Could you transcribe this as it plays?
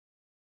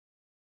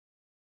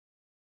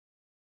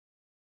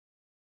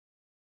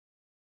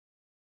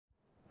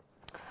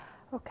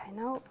Okay,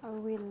 now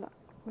we'll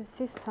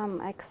see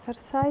some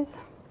exercise.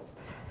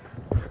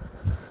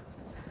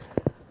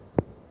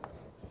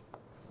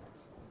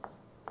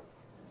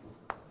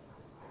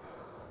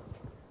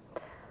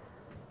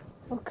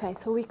 Okay,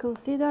 so we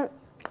consider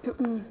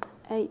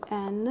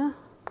an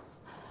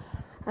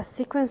a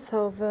sequence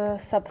of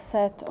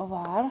subset of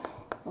R,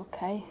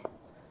 okay,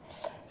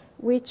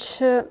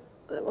 which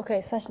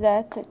okay, such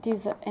that it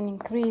is an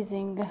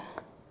increasing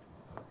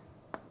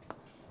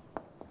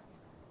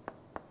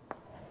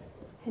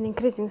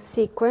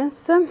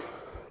sequence,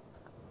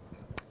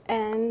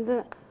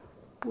 and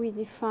we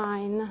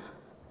define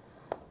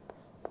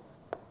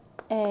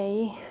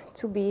A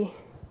to be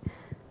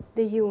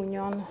the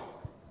union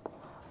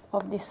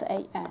of this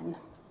AN.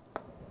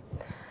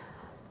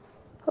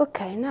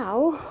 Okay,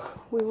 now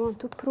we want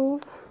to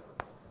prove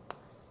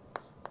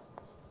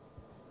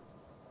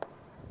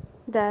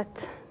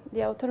that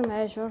the outer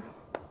measure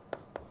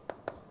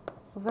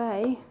of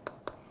A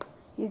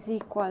is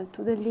equal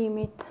to the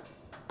limit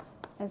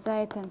as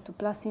I tend to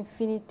plus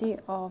infinity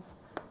of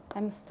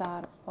M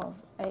star of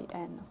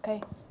AN,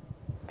 okay?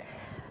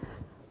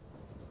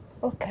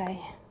 Okay.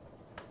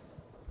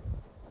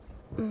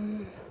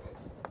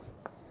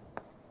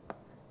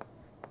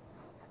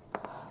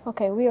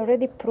 Okay, we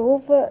already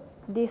proved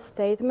this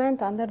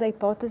statement under the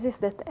hypothesis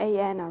that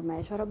AN are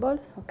measurables,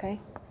 okay?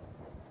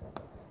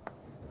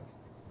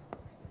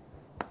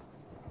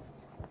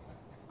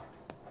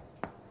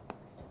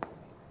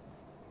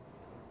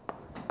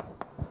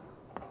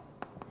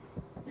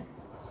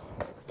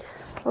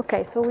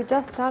 Okay, so we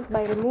just start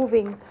by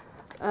removing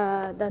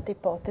that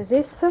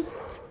hypothesis.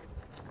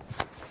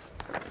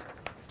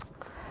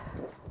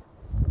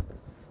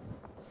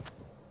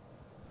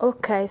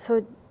 Okay,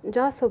 so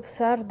just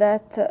observe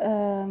that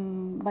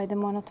by the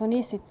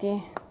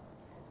monotonicity,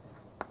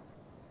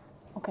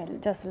 okay,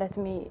 just let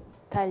me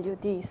tell you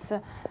this.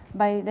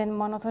 By the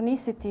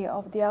monotonicity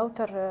of the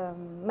outer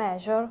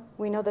measure,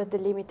 we know that the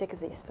limit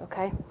exists,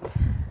 okay?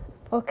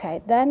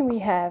 Okay, then we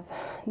have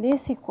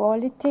this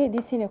equality,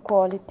 this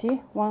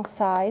inequality, one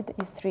side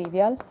is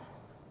trivial.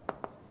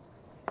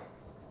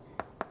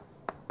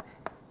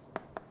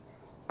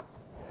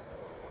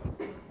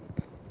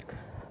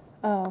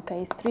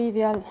 Okay, it's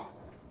trivial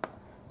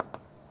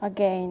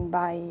again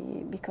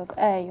because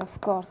A,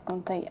 of course,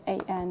 contains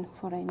AN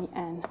for any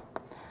N.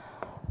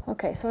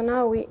 Okay, so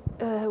now we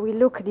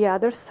look the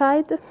other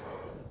side.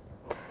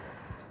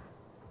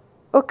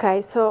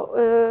 Okay,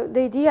 so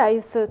the idea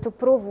is to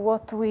prove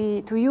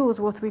use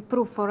what we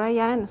prove for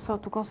AN, so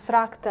to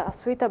construct a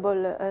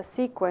suitable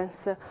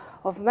sequence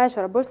of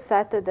measurable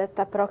set that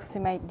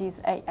approximate this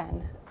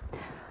AN.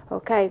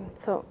 Okay,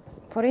 so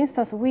for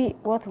instance,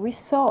 what we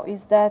saw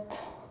is that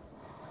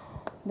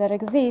there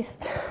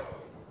exists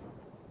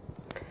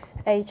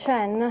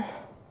HN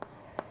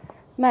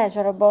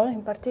measurable,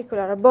 in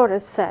particular a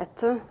Borel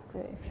set,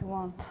 if you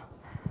want,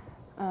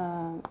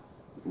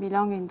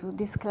 belonging to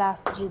this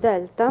class G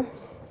delta.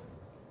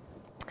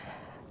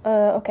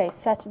 Okay,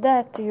 such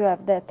that you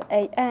have that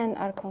AN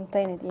are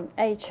contained in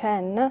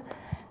HN,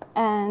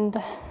 and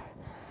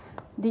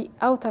the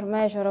outer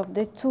measure of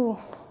the two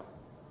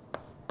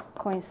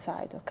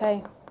coincide,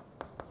 okay?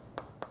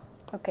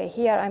 Okay,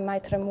 here I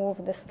might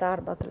remove the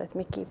star, but let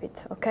me keep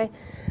it, okay?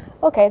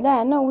 Okay,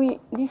 then we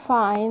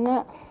define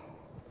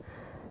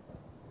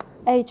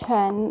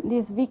HN,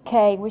 this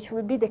VK, which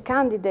will be the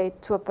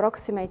candidate to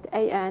approximate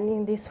AN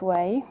in this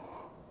way.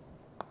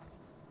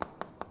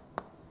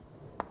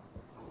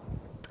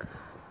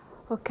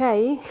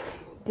 Okay,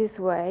 this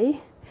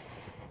way.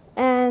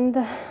 And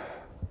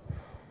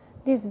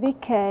this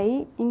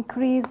VK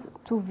increase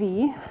to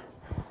V,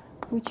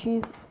 which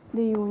is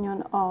the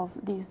union of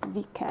this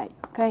VK,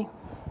 okay?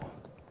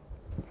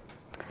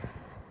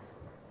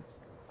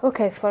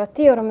 Okay, for a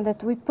theorem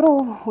that we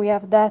prove, we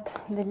have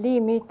that the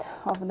limit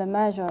of the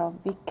measure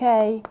of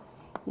Vk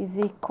is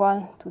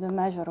equal to the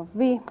measure of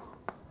V.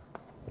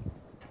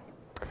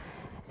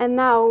 And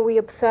now we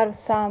observe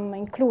some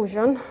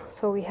inclusion.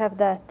 So we have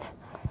that,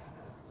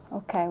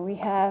 okay, we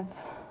have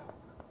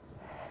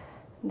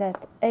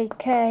that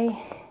AK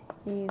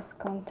is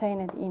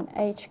contained in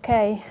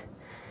HK,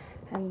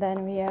 and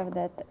then we have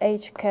that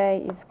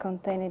HK is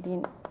contained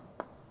in,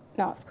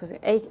 no, excuse me,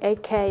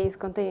 AK is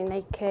contained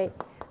in AK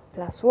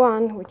plus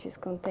 1, which is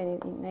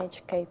contained in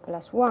HK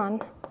plus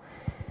 1.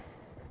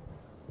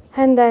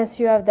 And then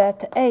you have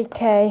that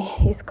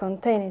AK is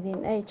contained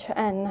in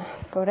HN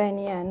for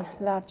any n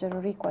larger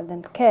or equal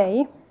than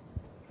K.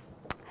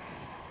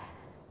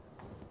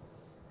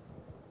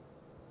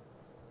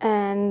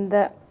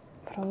 And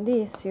from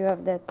this you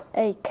have that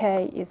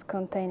AK is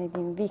contained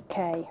in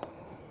VK.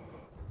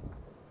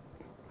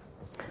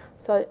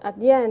 So at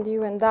the end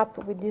you end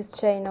up with this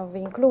chain of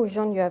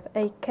inclusion. You have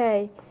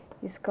AK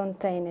is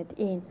contained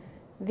in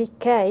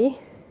VK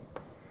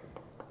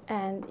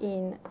and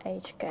in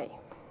HK.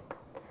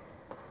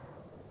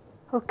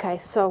 Okay,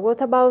 so what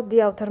about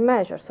the outer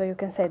measure? So you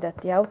can say that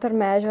the outer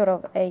measure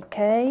of AK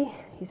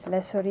is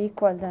less or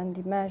equal than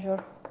the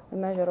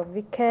measure of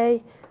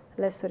VK,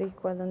 less or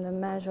equal than the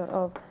measure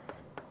of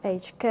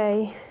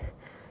HK,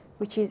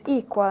 which is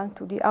equal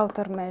to the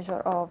outer measure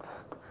of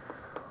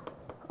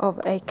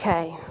AK.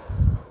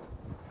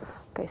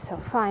 Okay, so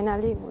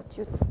finally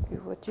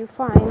what you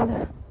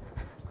find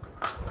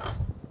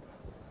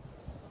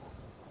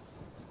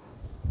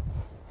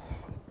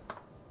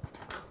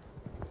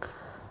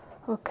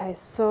okay,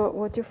 so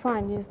what you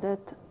find is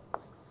that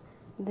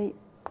the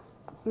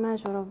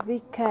measure of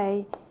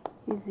VK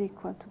is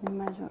equal to the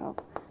measure of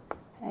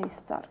A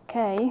star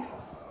K.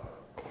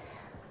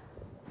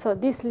 So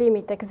this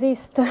limit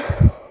exists,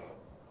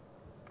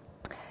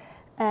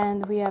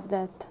 and we have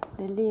that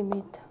the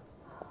limit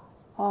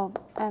of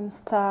M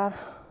star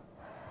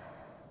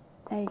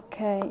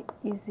AK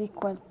is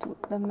equal to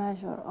the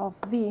measure of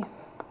V.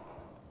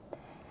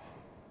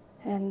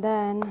 And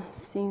then,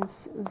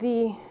 since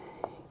V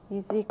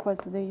is equal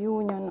to the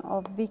union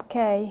of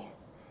VK,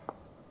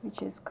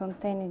 which is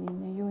contained in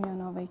the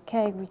union of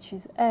AK, which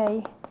is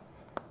A,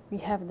 we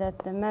have that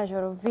the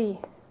measure of V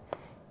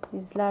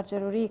is larger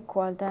or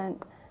equal than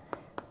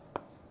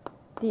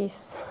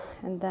this,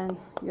 and then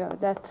you have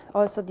that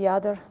also the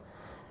other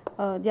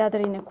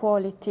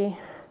inequality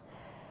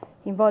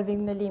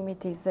involving the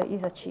limit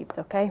is achieved,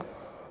 okay?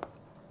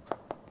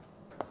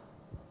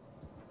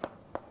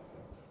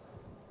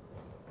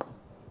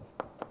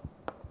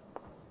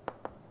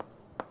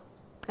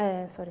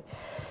 Sorry,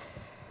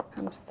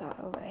 I'm star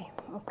away,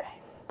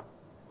 okay.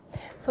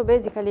 So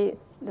basically,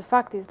 the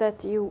fact is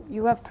that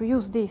you have to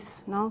use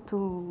this, no,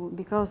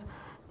 because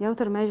the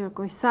outer measure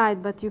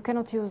coincide, but you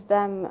cannot use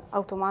them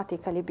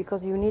automatically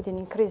because you need an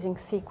increasing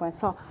sequence.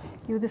 So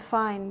you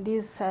define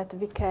this set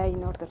VK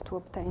in order to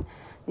obtain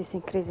this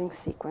increasing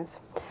sequence.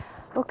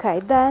 Okay,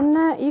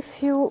 then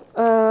if you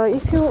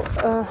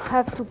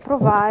have to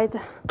provide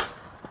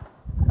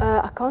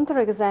a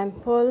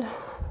counterexample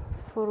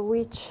for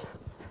which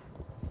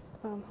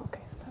okay.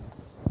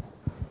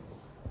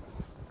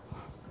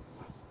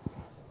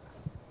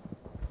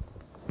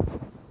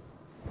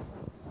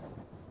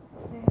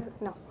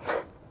 No.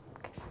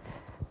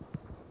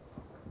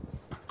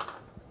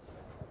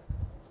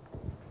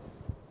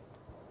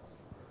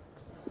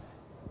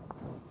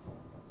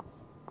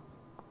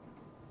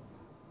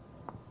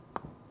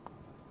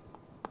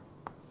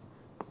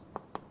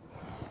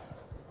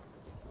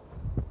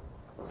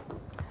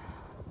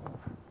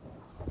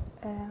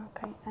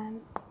 Okay,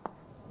 and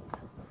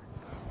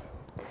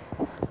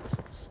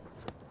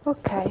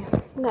okay,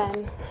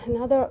 then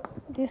another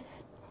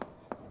this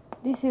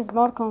is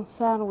more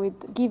concerned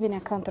with giving a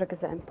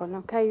counterexample.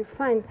 Okay, you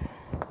find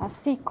a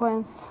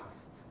sequence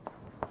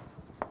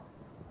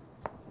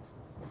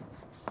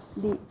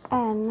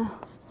Bn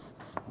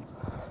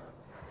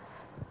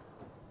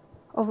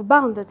of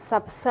bounded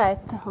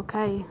subset,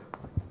 okay,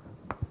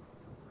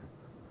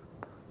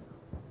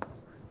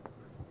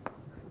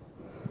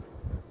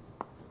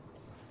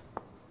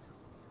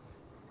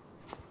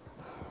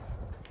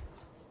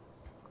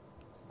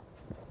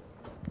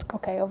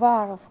 okay, of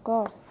R, of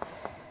course,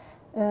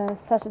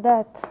 such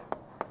that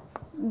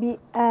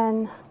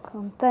Bn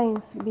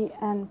contains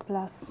Bn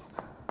plus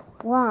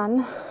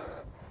 1,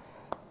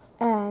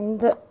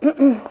 and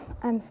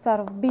M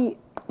star of B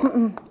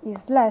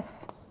is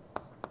less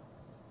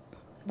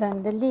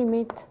than the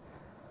limit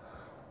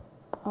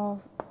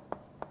of,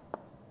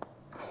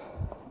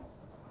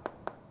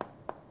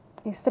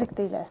 is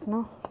strictly less,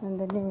 no, than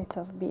the limit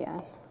of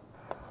Bn,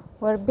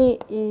 where B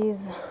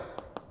is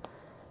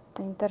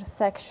the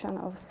intersection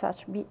of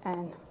such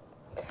Bn.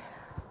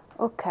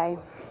 Okay.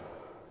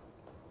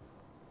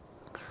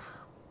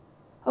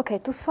 Okay,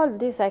 to solve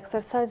this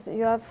exercise,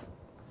 you have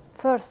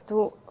first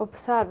to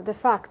observe the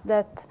fact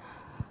that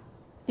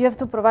you have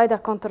to provide a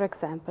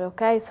counterexample,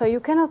 okay? So you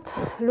cannot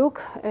look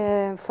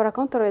for a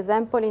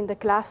counterexample in the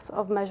class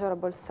of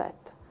measurable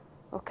set,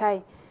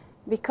 okay?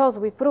 Because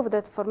we proved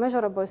that for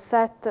measurable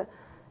set,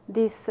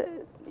 the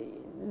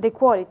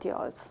equality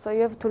holds. So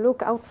you have to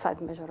look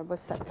outside measurable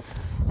set.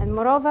 And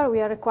moreover,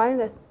 we are requiring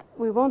that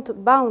we want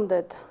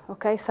bounded,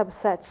 okay,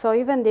 subset. So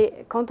even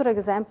the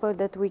counterexample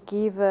that we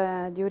give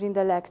during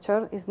the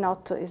lecture is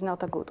not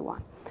a good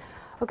one.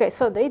 Okay,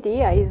 so the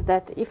idea is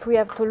that if we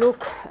have to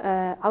look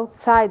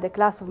outside the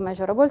class of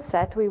measurable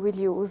set, we will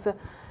use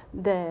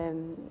the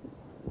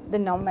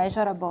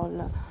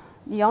non-measurable,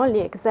 the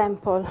only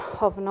example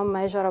of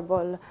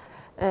non-measurable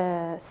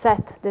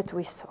set that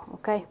we saw,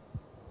 okay?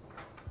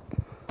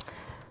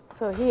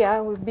 So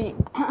here will be,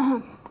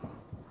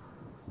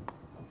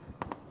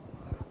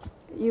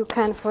 you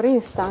can, for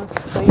instance,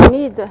 so you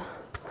need a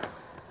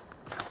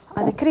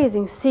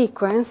decreasing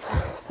sequence,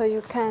 so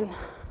you can,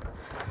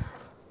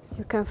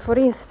 for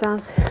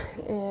instance,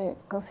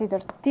 consider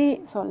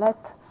T, so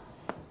let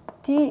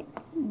T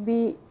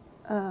be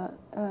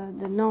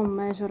the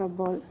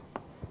non-measurable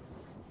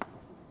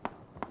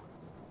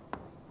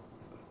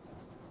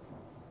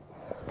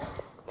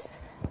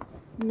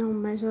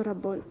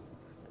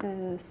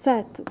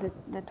set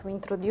that we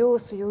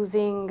introduce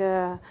using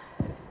the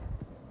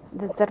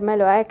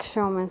Zermelo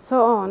axiom and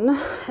so on,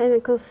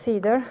 and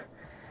consider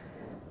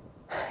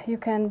you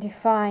can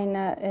define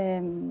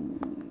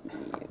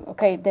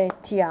okay, the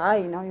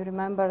TI, you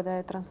remember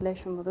the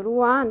translation model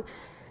 1,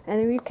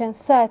 and we can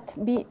set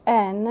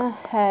Bn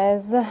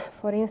as,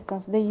 for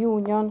instance, the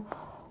union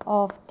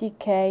of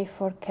tk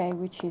for k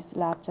which is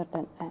larger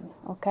than n.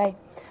 Okay?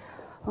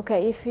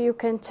 Okay, if you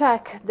can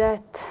check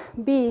that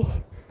B,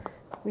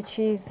 which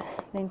is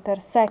the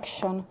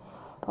intersection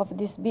of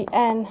this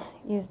Bn,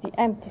 is the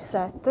empty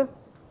set.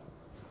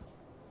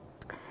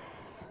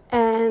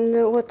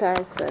 And what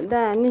else?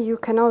 Then you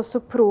can also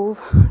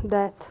prove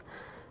that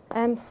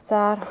m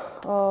star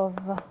of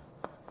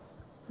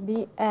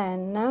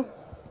Bn,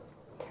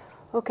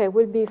 okay,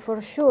 will be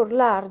for sure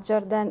larger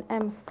than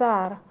m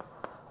star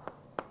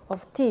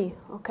of T,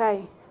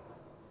 okay?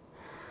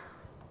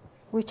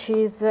 Which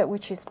is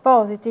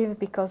positive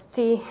because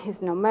T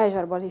is not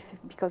measurable,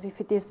 because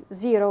if it is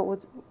 0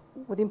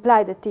 would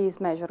imply that T is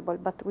measurable,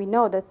 but we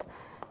know that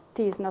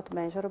T is not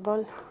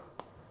measurable.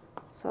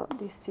 So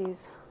this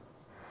is,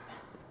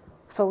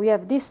 so we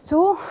have these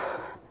two,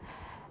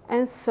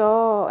 and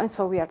so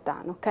we are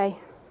done, okay?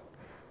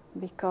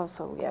 Because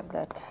so we have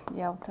that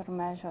the outer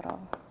measure of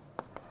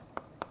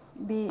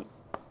B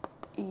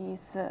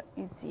is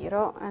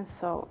 0, and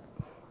so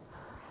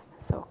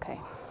okay.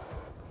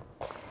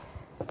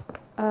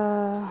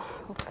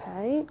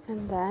 Okay,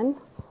 and then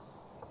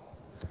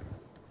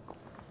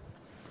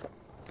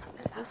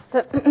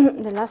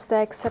the last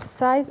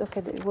exercise.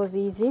 Okay, it was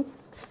easy.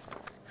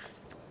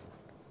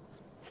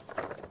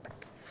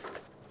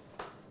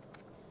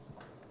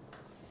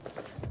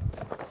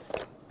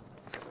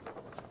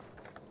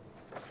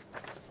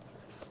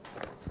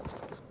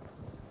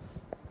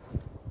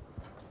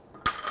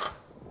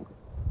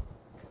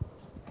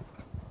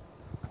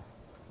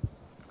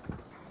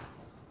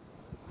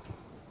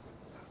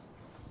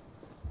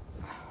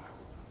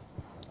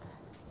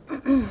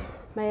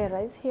 May I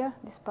erase here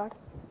this part?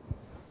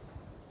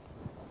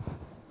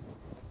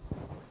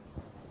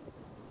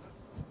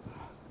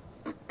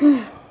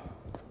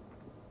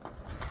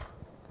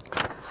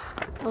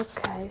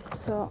 Okay,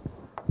 so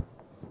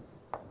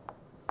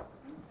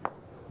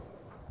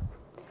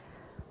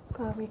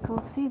we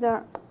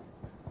consider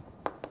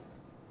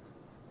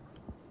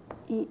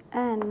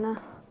En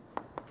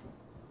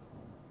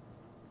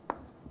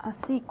a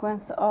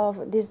sequence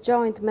of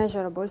disjoint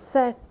measurable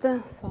set.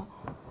 So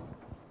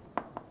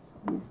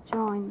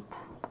disjoint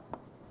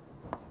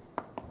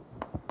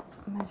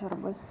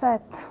measurable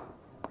set,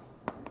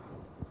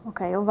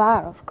 okay, of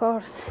R, of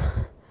course,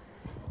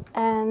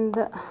 and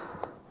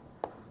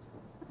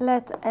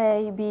let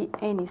A be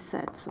any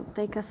set. So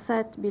take a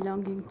set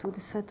belonging to the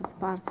set of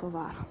parts of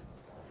R.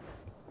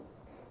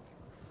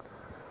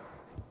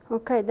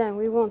 Okay, then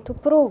we want to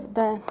prove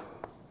that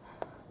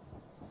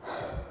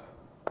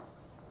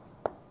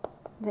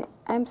the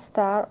M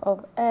star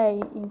of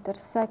A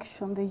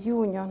intersection the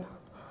union,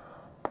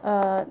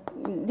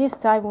 this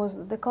time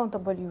was the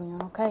countable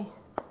union, okay,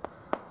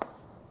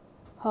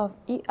 of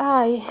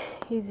EI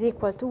is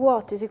equal to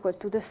what? Is equal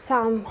to the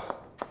sum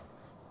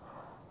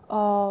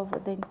of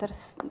the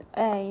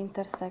A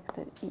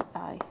intersected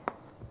EI.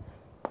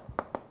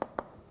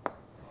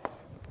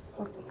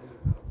 Okay.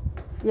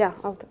 Yeah,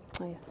 outer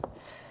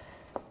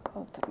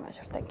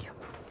measure, thank you.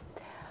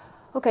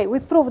 Okay, we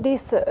prove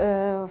this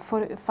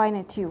for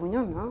finite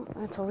union, no?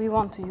 And so we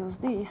want to use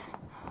this.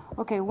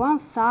 Okay, one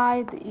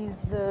side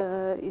is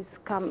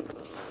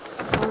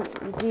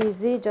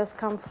easy, just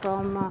come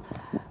from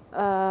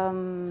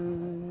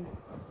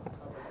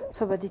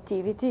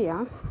subadditivity,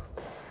 yeah?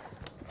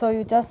 So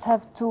you just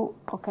have to,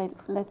 okay,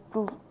 let's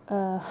prove,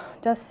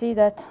 just see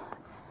that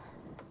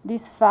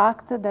this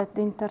fact that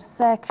the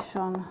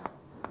intersection,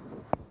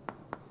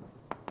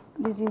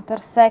 this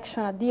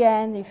intersection at the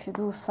end, if you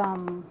do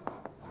some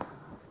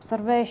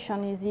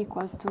observation, is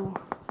equal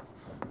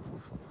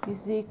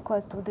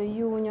to the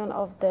union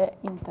of the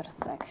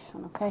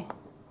intersection, okay?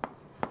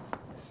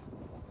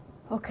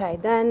 Okay,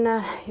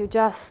 then you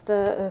just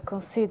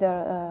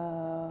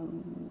consider,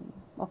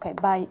 okay,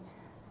 by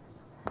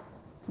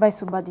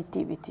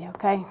subadditivity,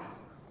 okay?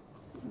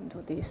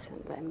 Do this,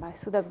 and then by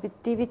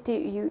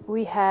subadditivity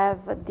we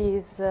have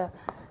this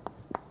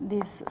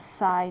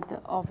side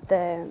of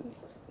the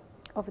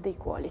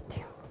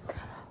equality.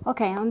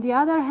 Okay, on the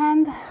other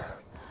hand,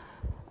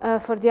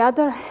 for the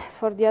other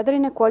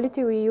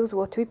inequality we use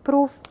what we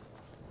prove,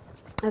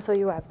 and so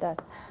you have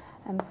that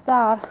M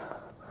star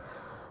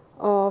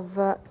of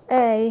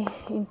A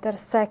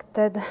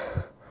intersected,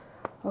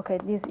 okay,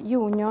 this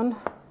union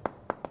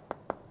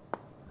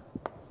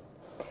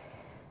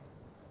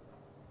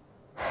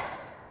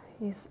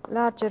is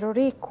larger or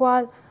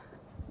equal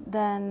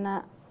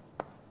than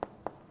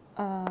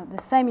the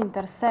same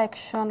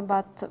intersection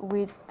but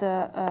with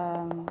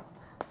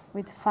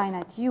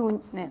finite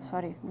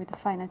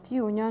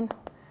union.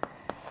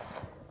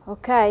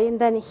 Okay, and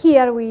then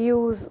here we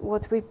use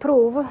what we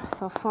prove,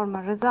 so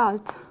formal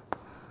result.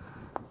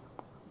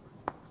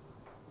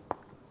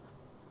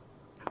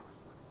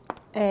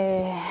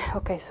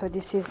 Okay, so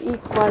this is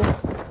equal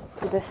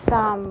to the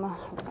sum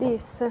of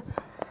this.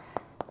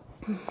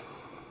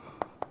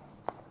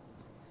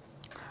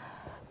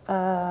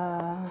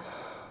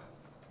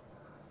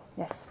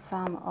 Yes,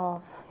 sum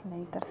of the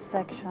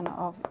intersection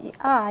of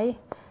EI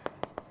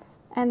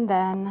and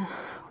then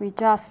we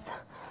just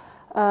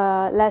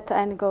let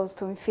n goes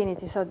to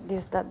infinity, so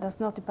this does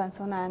not depend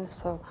on n,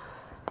 so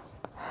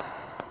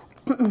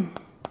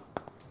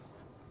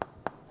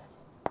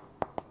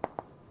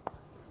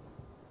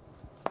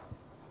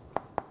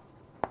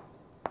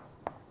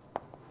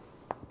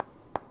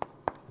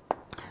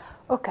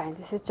okay,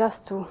 this is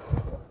just to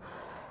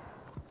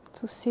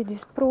see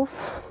this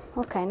proof.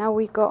 Okay, now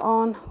we go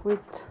on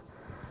with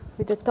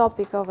the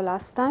topic of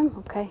last time,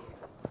 okay?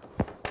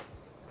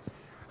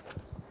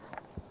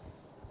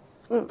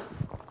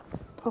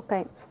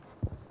 Okay.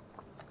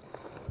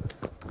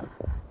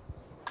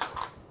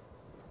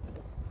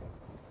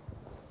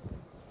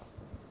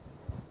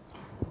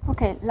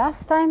 Okay,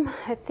 last time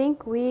I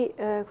think we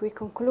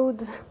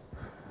conclude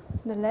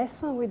the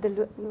lesson with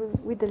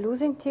the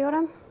losing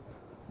theorem.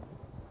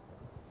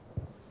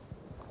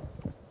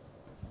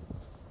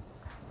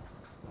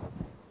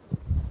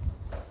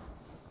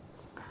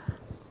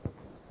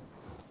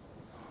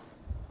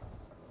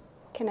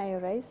 Can I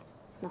erase?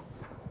 No.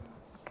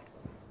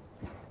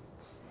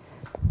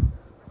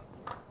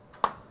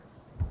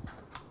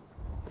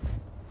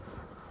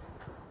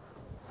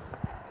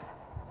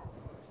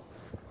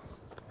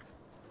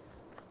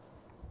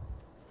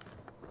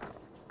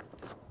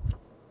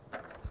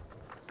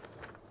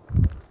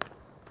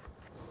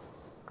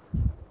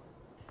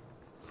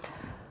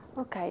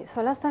 Okay,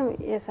 so last time,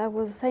 yes, I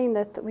was saying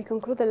that we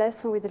conclude the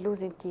lesson with the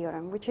losing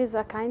theorem, which is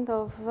a kind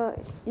of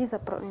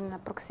an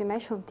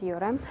approximation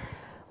theorem,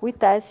 which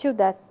tells you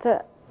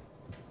that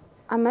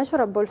a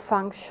measurable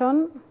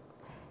function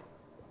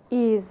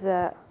is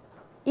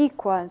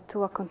equal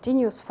to a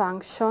continuous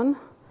function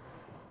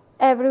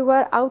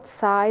everywhere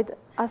outside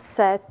a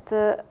set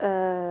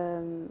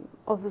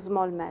of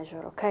small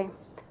measure, okay?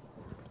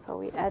 So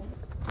we add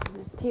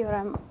the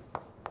theorem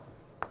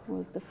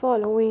was the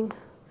following.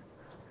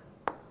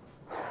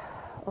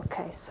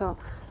 Okay, so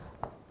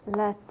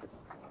let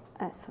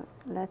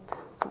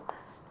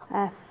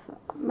f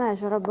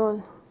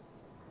measurable.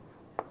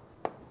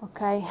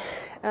 Okay,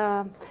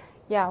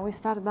 yeah, we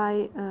start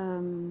by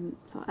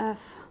so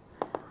f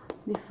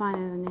defined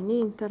in an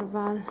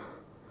interval,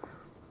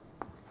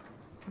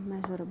 a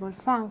measurable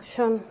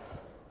function,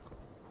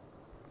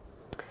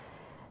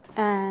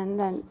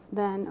 and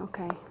then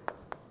okay,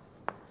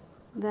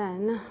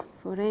 then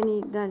for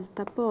any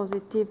delta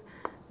positive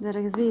there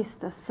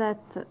exists a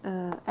set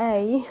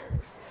A.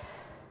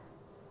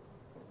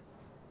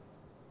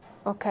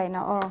 Okay,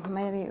 now, or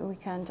maybe we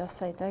can just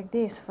say it like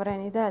this: for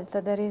any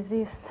delta there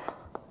exists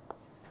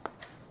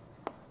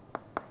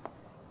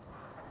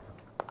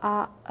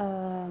a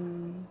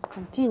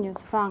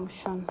continuous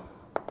function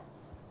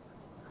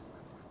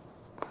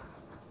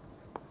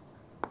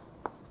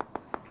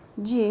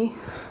G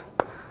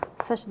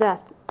such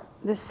that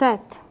the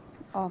set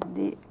of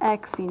the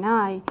x in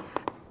I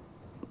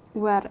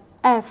where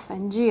f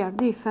and g are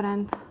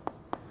different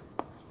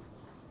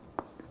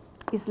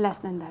is less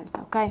than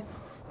delta, okay?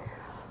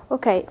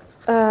 Okay,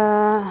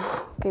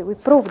 okay, we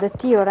proved the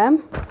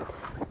theorem,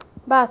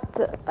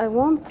 but I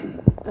want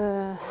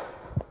to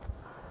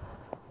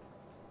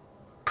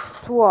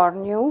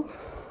warn you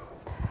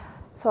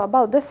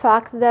about the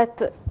fact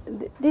that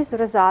this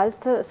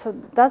result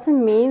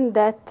doesn't mean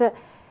that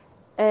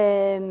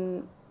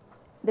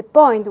the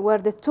point where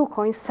the two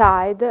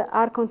coincide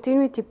are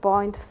continuity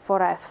point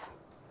for f,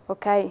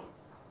 okay?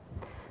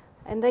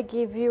 And I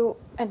give you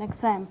an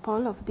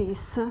example of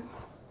this.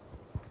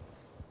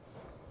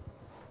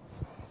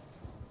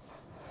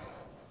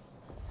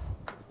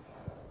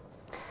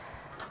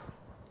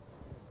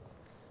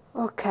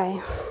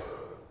 Okay.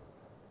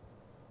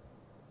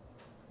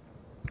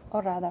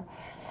 Or rather,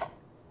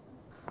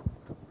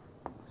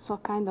 so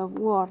kind of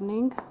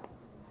warning.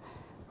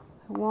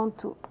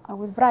 I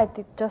will write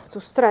it just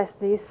to stress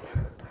this.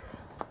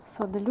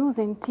 So the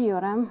losing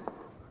theorem,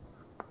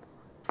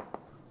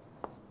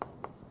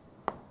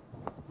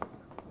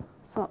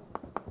 so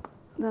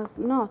does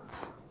not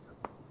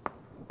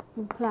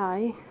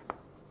imply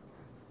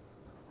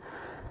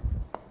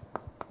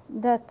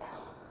that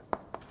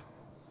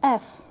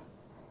f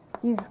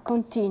is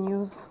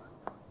continuous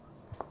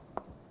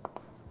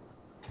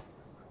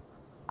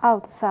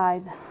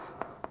outside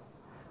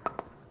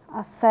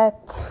a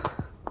set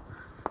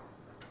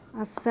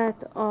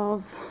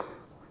of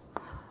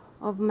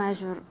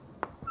measure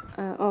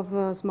of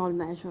a small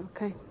measure,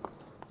 okay?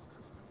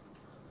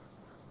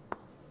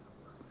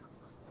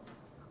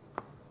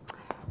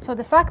 So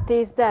the fact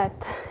is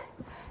that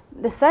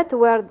the set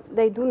where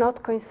they do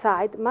not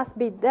coincide might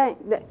be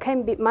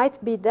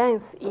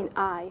dense in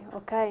I,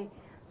 okay?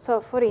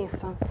 So for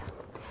instance,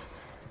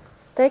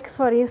 take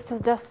for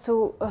instance just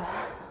to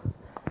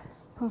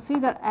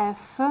consider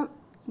f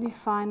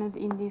defined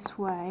in this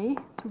way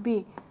to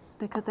be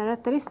the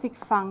characteristic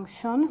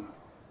function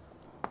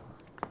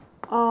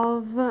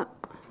of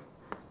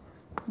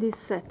this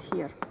set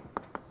here,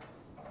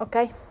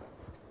 okay?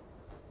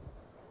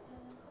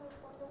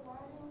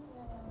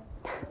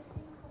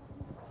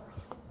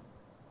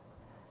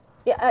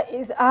 Yeah,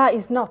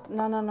 is not.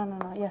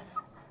 No. Yes,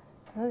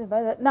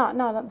 No,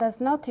 no, does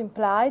not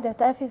imply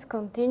that f is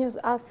continuous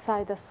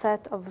outside a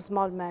set of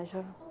small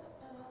measures. We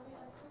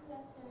assume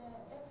that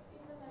f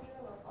is a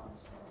measurable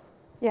function.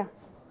 Yeah. Okay,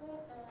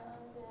 and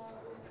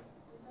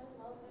we talk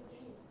about the g.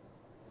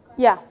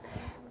 Yeah.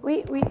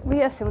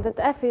 We assume that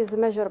f is a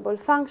measurable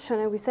function,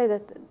 and we say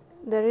that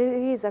there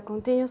is a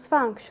continuous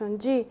function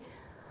g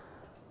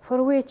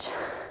for which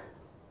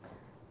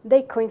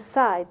they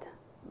coincide,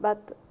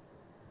 but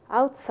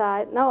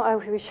outside. Now I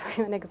will show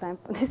you an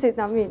example. This is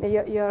not me.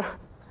 You're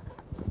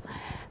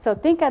so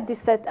think at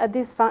this set,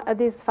 at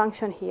this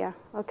function here.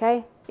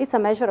 Okay, it's a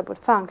measurable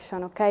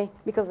function. Okay,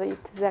 because it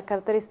is a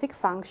characteristic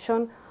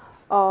function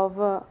of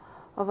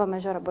a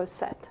measurable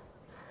set.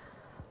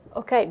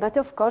 Okay, but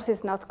of course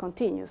it's not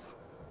continuous.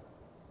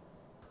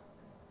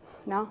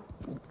 No?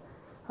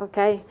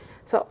 Okay,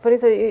 so for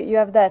instance, you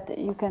have that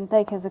you can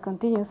take as a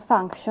continuous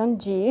function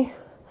g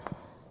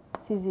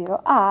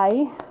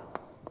C0I,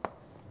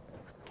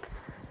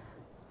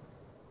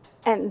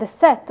 and the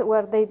set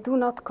where they do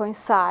not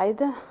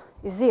coincide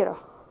is 0.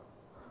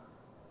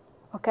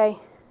 Okay?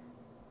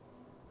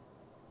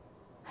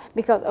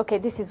 Because, okay,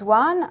 this is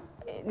 1,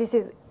 this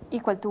is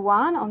equal to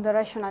 1 on the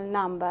rational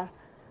number,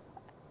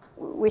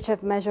 which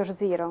have measure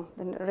 0,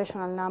 the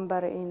rational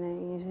number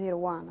in 0,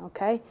 1,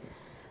 okay?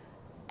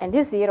 And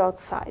this 0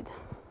 outside,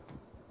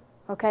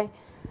 okay?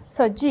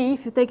 So g,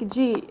 if you take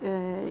g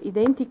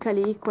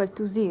identically equal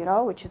to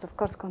 0, which is of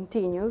course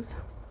continuous,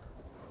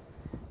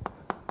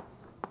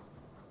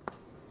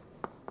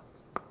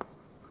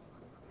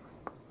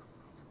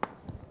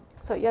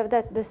 so you have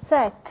that the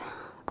set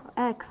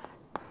x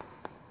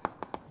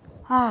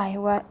I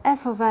where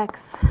f of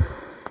x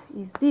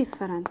is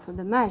different, so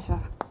the measure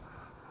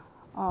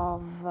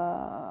of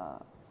the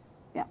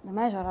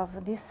measure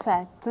of this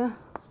set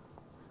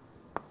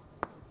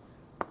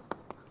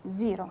is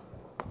 0.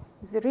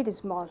 It's really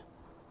small,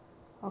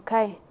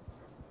 okay?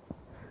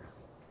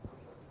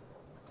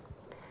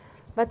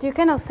 But you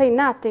cannot say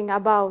nothing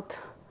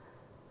about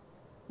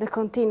the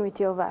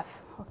continuity of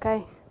f,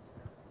 okay?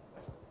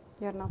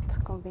 You're not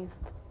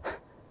convinced.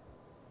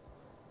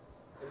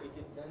 If it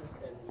is dense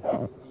and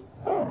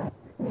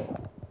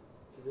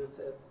the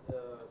set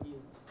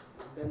is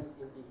dense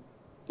in E.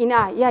 In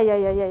I,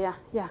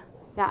 yeah.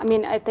 I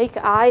mean, I take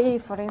I,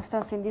 for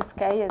instance, in this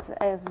case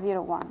as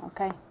 0, 1,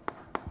 okay?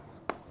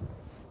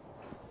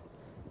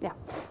 Yeah.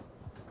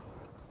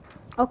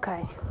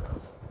 Okay.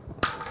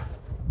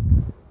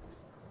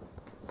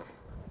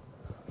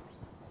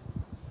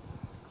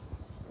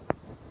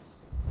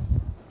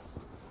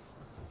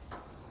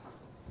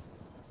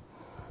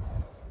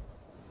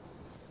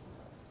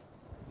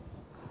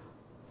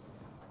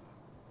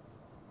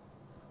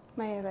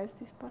 May I erase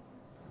this part?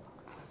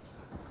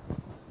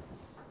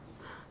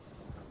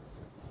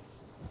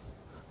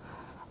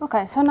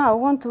 Okay, so now I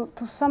want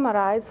to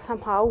summarize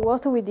somehow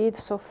what we did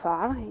so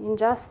far in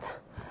just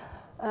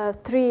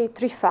three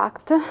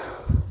facts.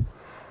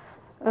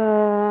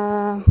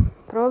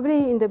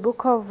 Probably in the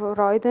book of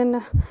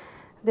Royden,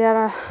 they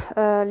are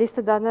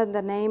listed under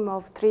the name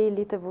of 3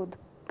 Littlewood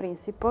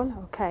principle.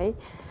 Okay,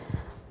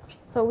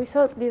 so we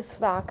saw this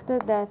fact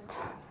that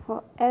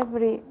for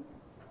every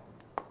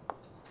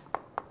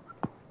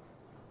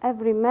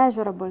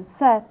measurable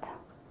set,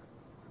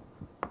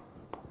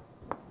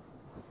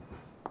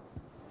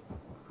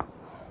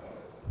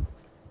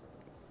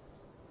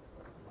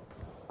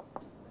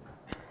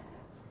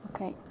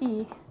 okay,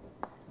 E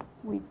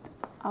with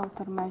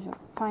outer measure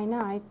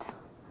finite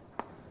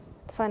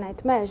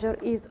measure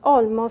is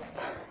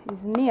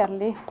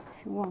nearly,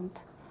 if you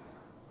want,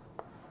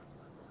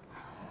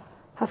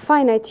 a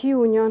finite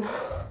union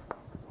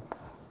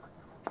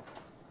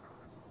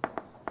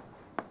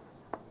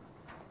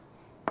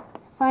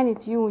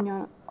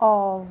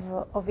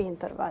of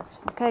intervals,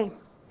 okay?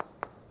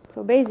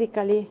 So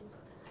basically,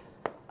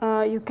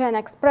 you can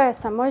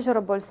express a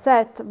measurable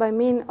set by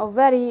means of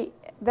very,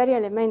 very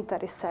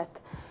elementary set.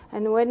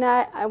 And when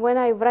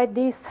I write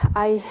this,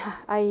 I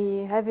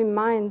have in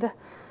mind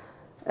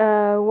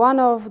one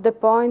of the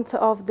points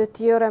of the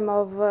theorem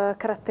of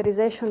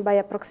characterization by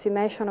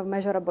approximation of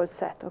measurable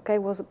set. Okay,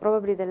 was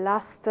probably the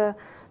last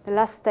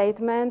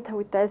statement,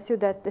 which tells you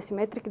that the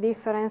symmetric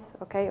difference,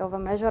 okay, of a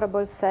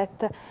measurable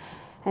set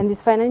and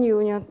this finite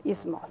union is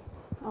small.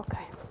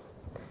 Okay.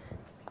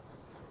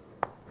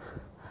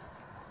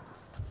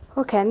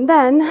 Okay, and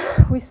then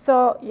we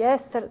saw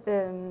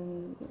yesterday,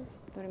 on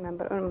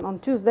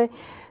Tuesday,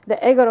 the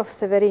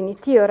Egorov-Severini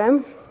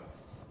theorem.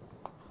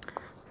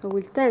 So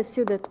it tells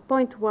you that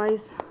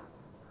pointwise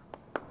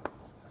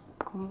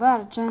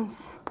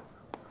convergence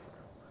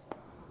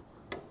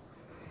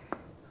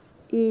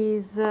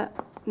is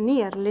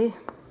nearly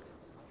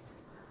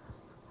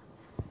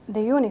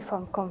the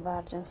uniform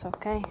convergence,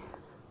 okay?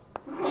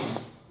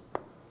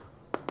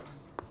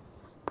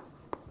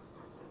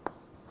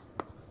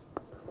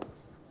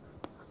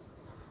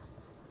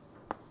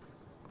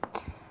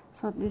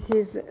 So this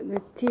is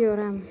the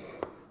theorem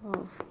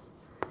of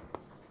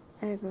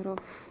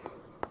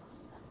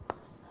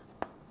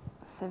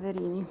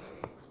Egorov-Severini.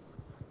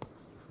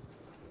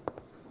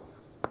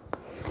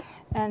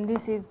 And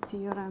this is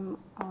theorem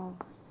of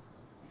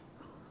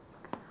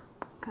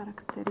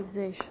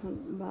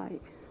characterization by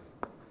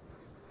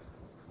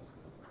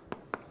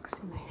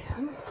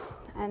approximation.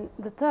 And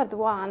the third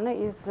one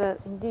is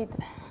indeed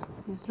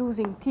this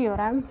losing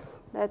theorem,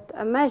 that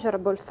a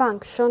measurable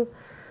function,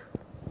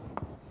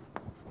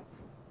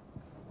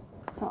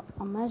 so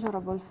a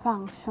measurable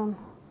function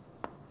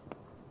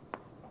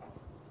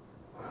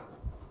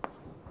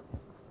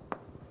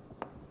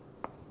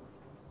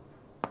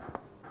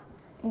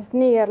is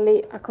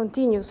nearly a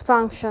continuous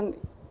function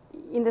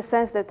in the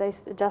sense that I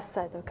just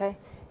said, okay?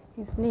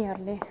 Is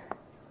nearly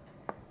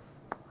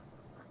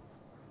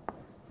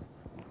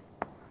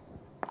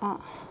a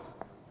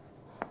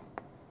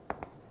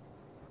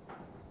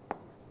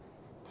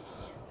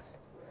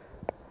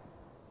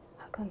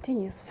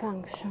continuous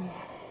function.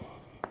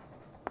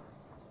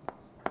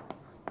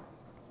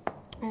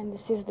 And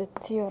this is the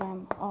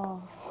theorem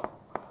of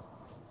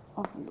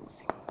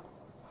losing.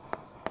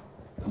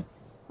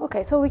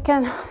 Okay, so we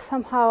can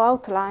somehow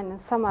outline and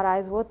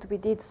summarize what we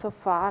did so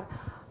far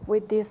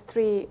with these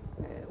three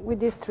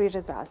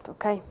results.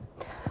 Okay.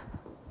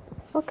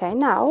 Okay,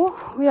 now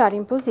we are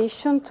in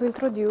position to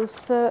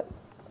introduce, to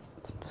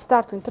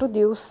start to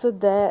introduce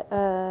the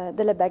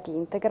Lebesgue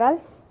integral,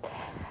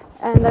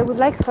 and I would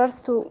like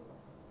first to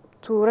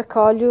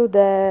recall you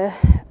the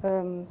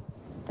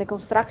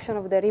construction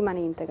of the Riemann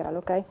integral.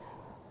 Okay.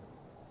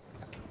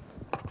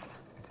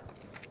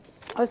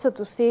 Also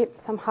to see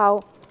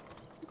somehow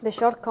the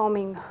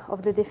shortcoming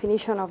of the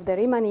definition of the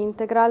Riemann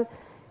integral,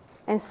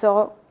 and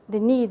so the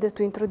need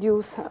to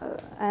introduce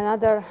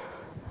another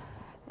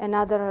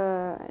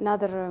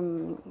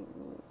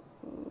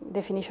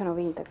definition of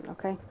integral.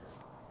 Okay.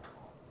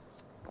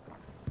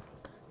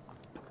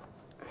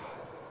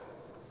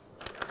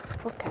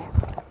 Okay.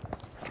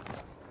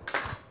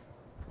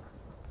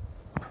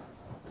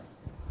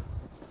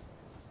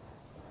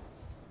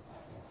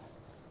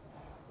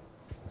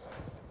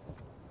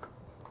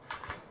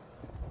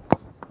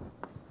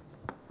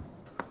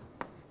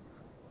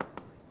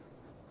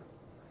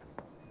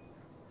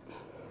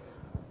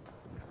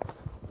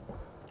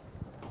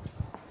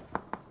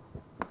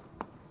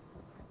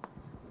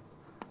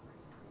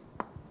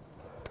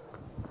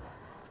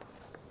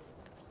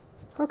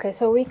 Okay,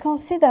 so we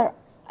consider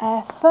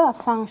f a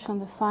function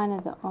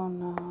defined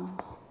on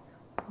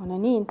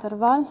an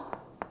interval,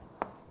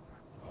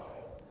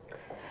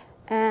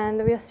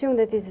 and we assume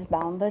that it is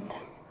bounded.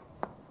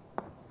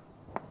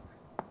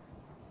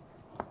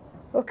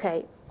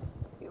 Okay,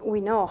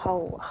 we know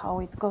how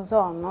it goes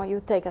on. No? You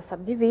take a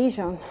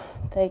subdivision,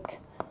 take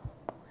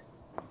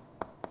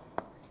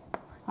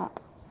a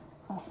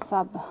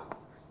subdivision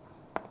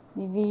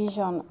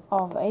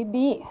of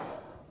AB.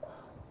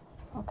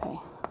 Okay.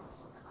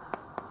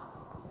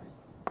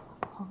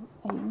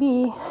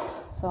 AB,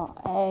 so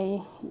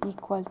A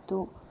equal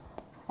to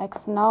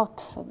x naught,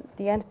 so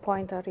the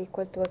endpoints are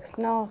equal to x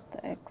naught,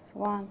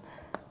 x1,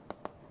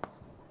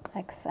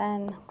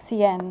 xn,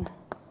 xn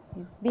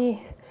is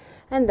B,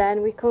 and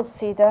then we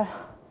consider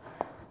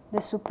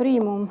the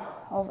supremum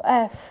of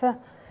f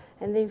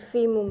and the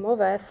infimum of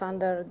f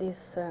under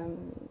this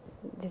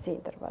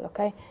interval,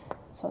 okay?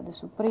 So the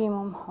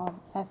supremum of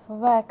f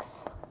of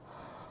x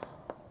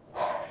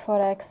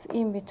for x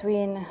in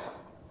between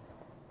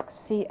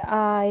xi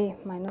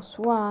minus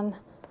 1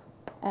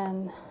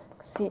 and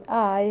xi,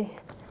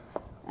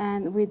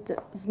 and with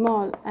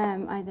small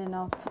m I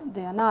denote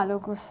the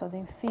analogous, so the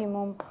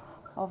infimum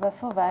of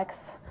f of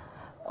x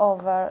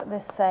over the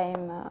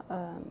same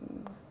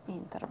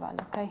interval,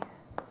 okay?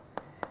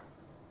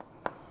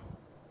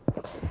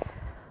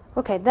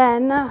 Okay,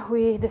 then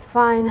we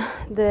define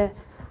the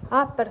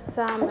upper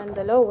sum and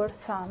the lower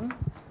sum.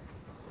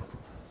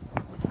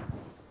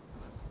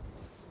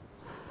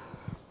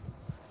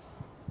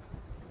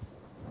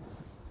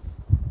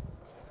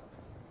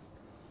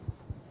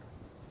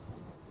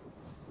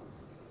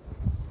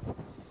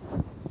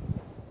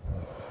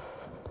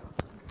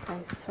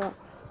 Okay, so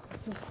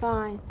we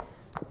find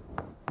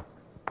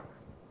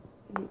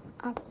the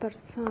upper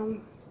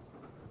sum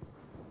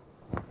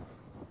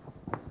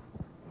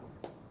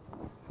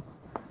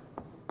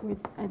with,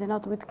 I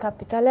denote with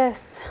capital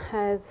S,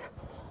 as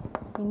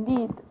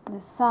indeed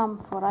the sum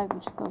for I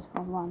which goes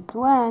from 1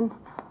 to n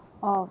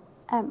of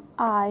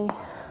mi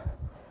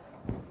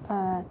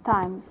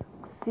times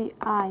xi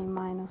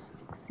minus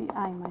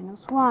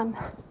 1,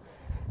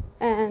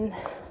 and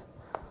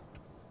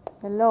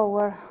the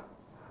lower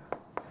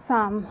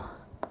sum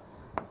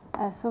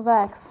S of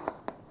x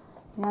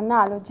in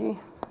analogy,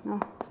 no,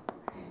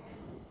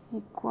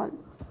 equal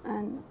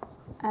and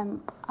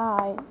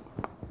mi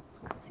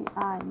xi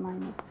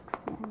minus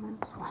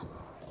 1.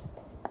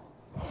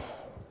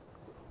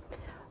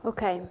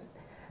 Okay,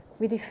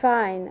 we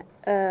define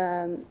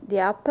the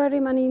upper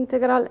Riemann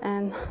integral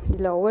and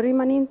the lower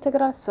Riemann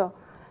integral. So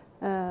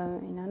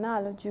in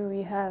analogy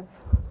we have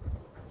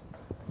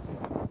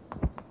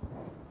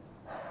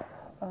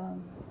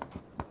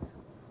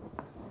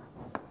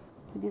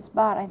with this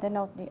bar I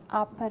denote the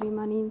upper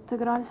Riemann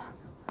integral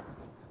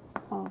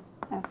of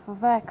f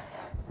of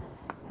x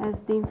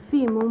as the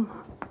infimum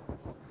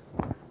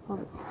of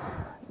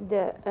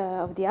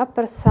the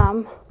upper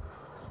sum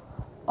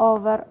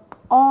over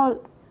all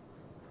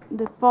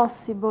the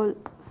possible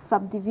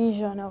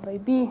subdivision of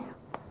AB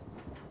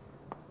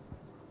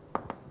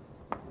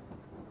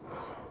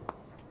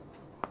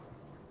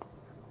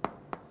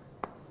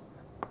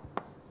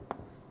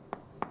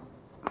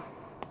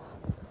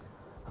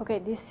okay,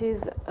 this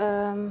is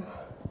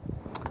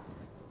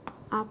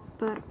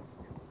upper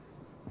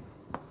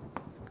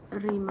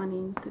Riemann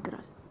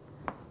integral.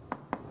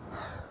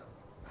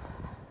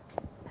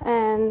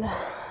 And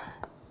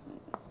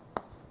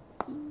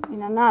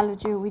in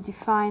analogy, we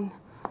define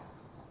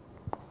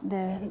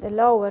the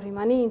lower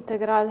Riemann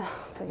integral,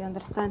 so you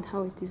understand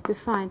how it is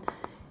defined,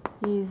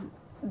 is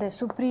the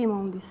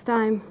supremum this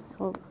time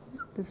of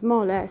the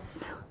small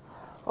s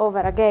over,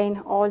 again,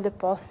 all the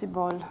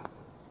possible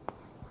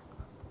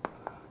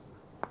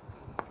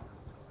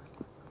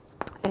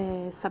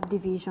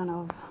subdivision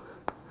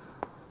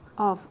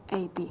of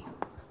AB.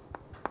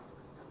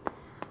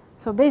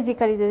 So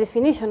basically, the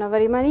definition of a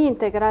Riemann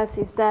integrals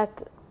is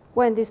that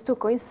when these two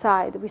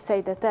coincide, we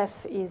say that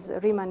f is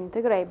Riemann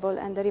integrable,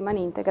 and the Riemann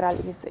integral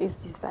is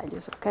these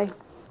values, okay?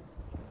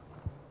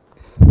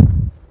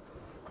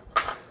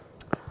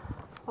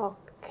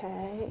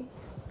 Okay.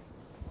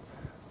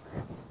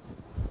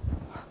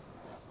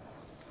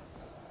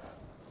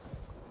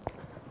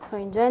 So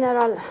in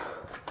general,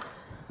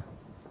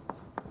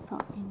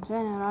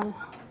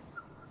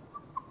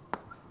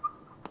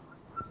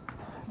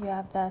 you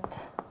have that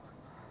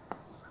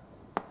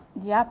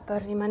the upper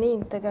Riemann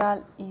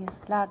integral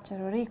is larger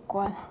or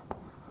equal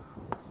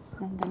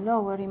than the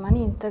lower Riemann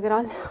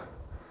integral,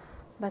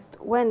 but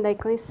when they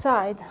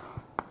coincide,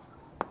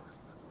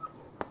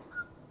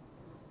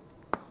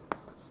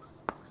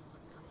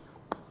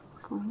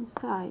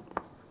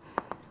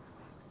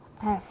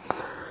 f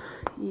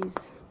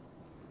is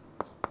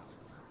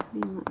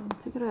Riemann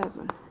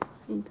integrable,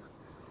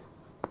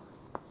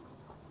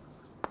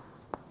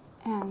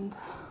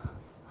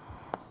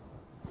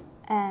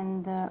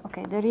 and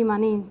okay, the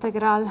Riemann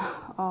integral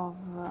of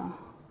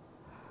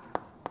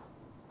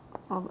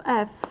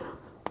f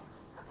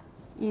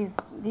is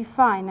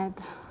defined,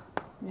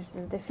 this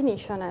is the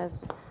definition,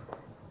 as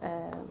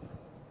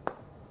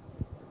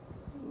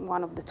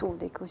one of the two,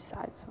 they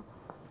coincide. So.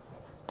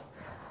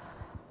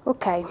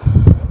 Okay.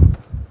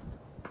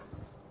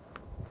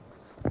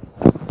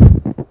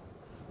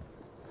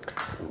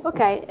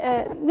 Okay,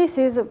 this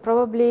is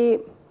probably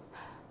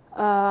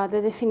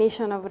the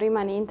definition of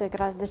Riemann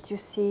integral that you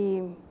see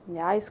in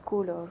the high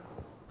school,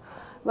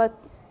 but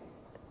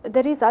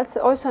there is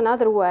also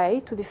another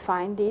way to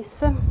define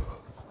this.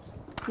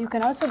 You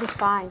can also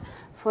define,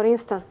 for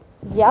instance,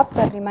 the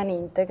upper Riemann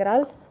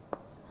integral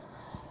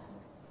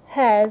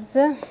has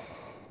the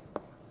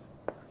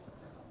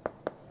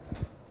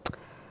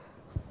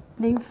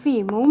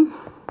infimum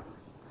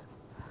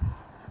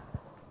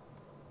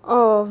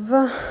of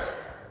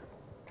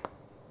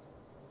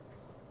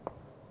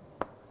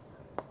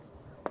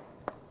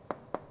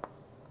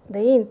the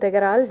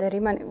integral, the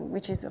Riemann,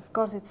 which is, of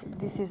course,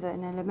 this is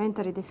an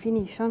elementary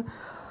definition,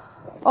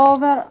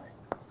 over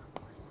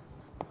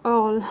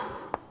all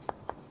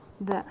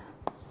the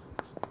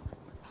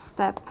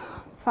step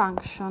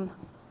function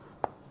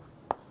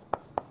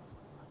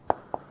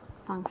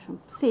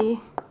psi,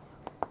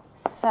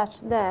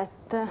 such that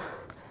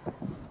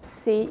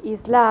psi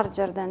is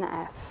larger than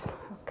f.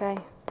 Okay.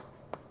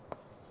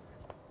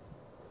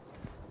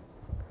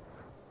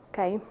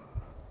 Okay.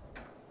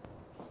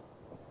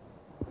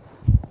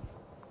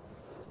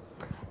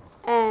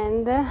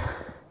 And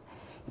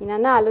in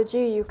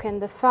analogy, you can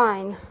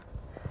define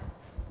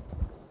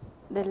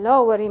the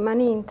lower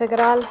Riemann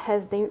integral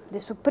as the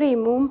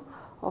supremum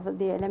of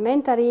the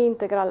elementary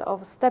integral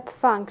of step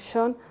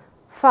function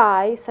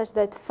phi, such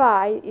that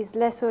phi is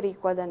less or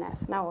equal than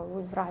f. Now I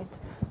will write.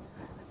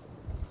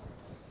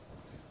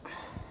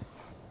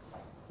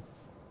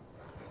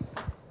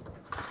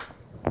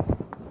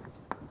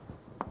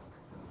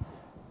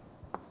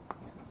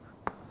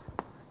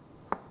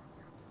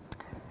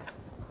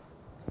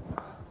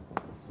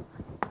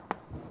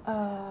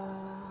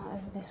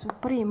 As the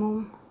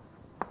supremum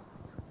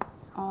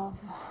of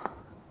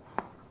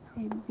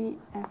AB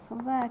f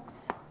of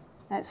x,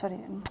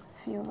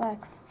 phi of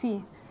x,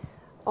 phi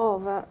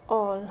over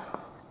all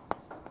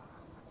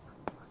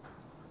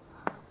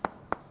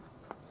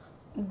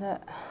the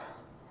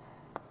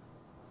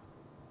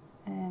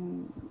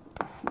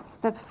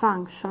step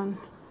function.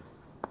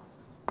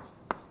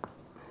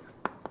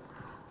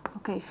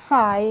 Okay,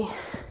 phi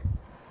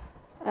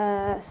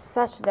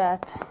such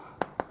that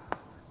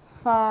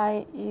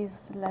phi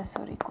is less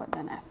or equal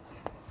than f.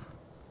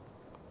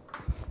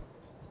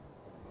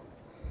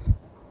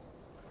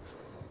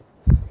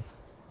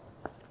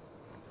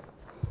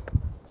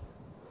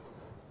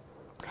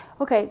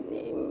 Okay,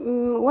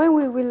 when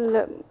we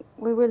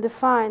will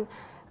define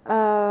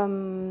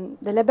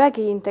the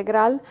Lebesgue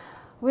integral,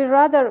 we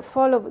rather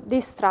follow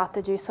this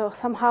strategy. So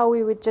somehow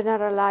we would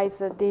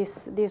generalize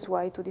this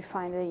way to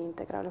define the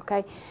integral.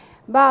 Okay,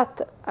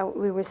 But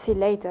we will see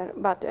later,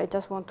 but I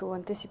just want to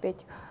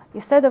anticipate you.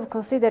 Instead of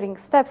considering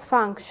step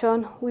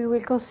function, we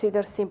will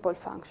consider simple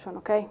function,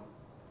 okay?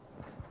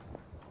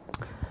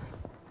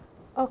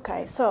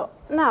 Okay, so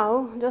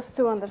now, just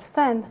to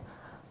understand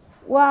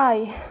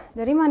why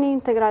the Riemann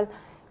integral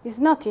is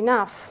not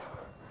enough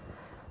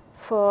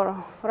for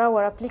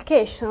our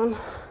application,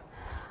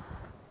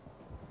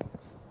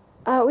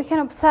 we can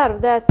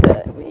observe that,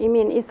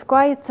 it's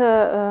quite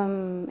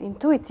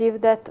intuitive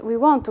that we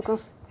want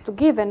to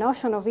give a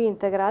notion of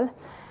integral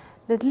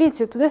that leads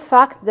you to the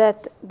fact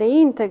that the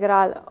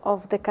integral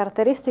of the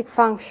characteristic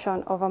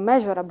function of a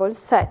measurable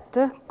set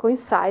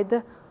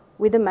coincide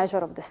with the measure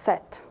of the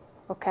set,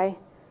 okay?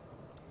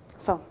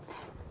 So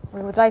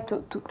we would like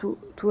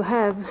to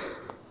have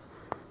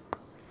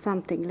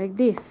something like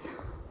this.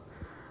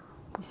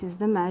 This is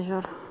the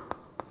measure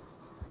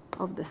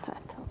of the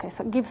set. Okay,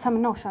 so give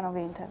some notion of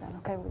integral.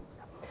 Okay,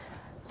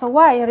 so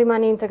why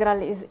Riemann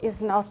integral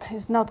is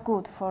not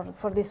good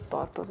for this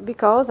purpose?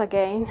 Because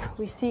again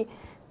we see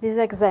this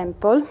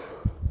example,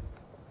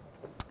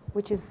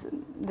 which is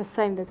the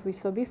same that we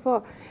saw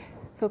before.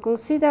 So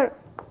consider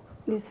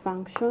this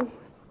function,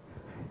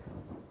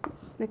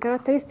 the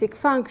characteristic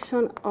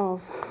function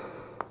of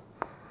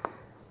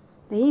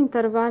the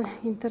interval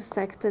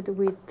intersected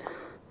with,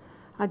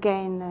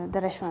 again,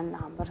 the rational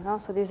number. No?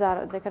 So these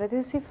are the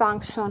characteristic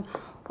function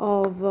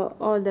of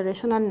all the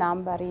rational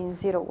number in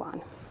 0,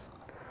 1.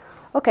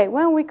 Okay,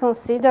 when we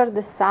consider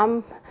the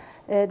sum,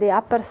 the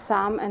upper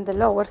sum and the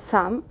lower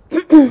sum,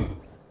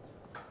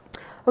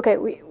 okay,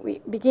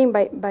 we begin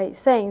by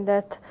saying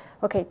that,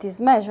 okay, it is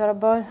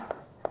measurable,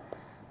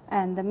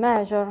 and the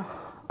measure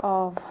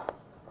of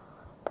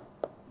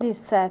this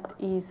set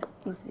is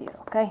 0,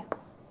 okay?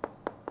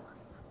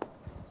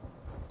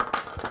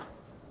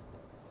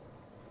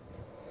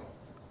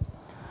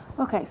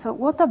 Okay, so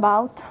what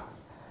about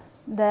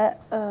the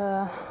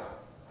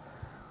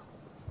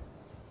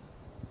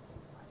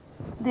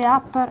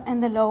upper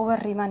and the lower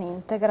Riemann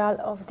integral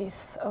of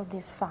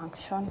this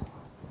function?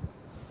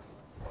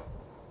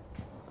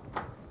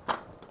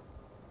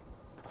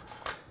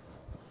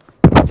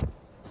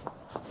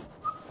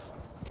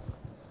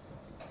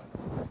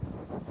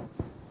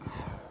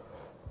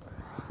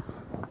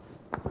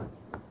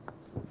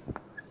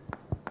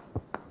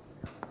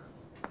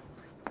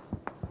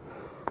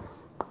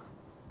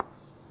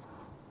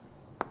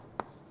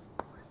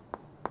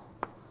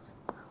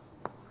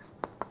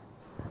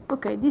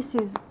 Okay, this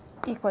is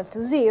equal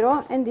to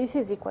 0 and this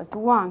is equal to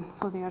 1,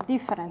 so they are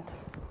different.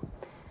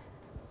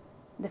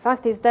 The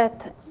fact is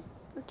that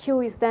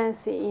Q is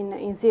dense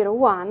in 0,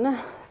 1,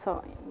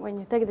 so when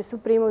you take the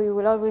supremo you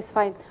will always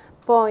find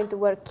point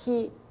where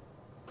key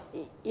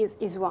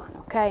is 1,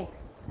 okay?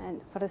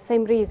 And for the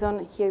same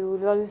reason here you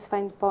will always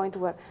find point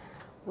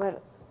where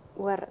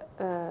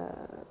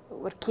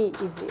key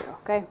is 0,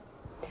 okay?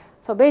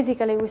 So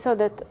basically we saw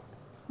that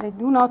they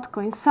do not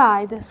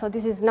coincide, so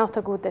this is not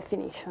a good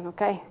definition,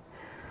 okay?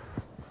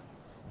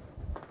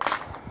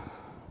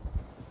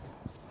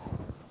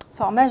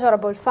 So a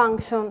measurable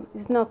function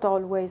is not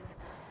always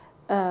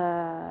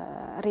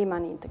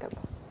Riemann integrable.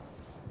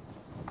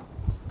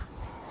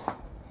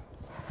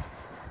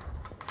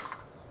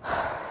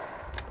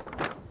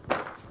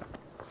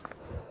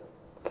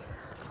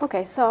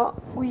 Okay,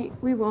 so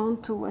we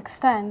want to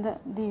extend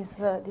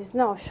this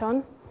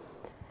notion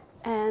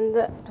and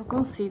to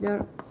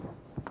consider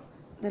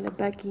the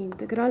Lebesgue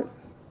integral.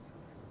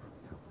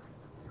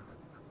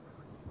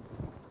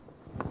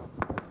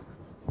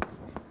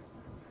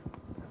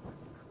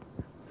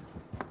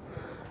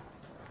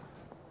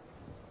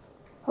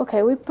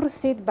 Okay, we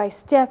proceed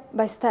step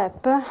by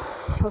step.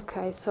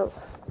 Okay, so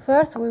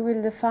first we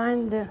will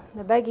define the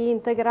Lebesgue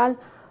integral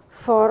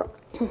for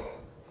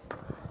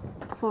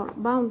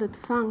bounded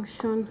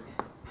function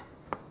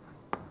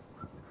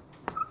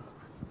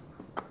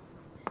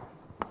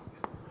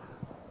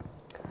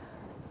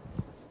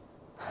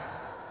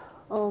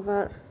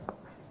over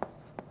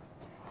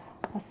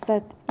a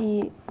set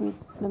E with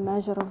the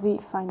measure of E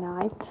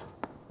finite.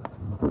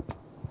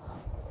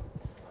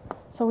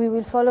 So we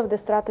will follow the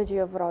strategy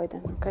of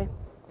Royden, okay?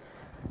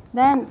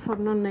 Then for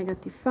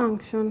non-negative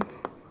function,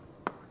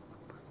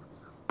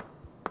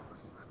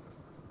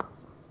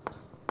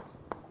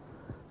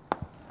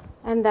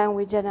 and then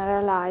we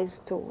generalize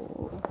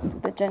to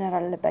the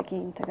general Lebesgue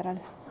integral.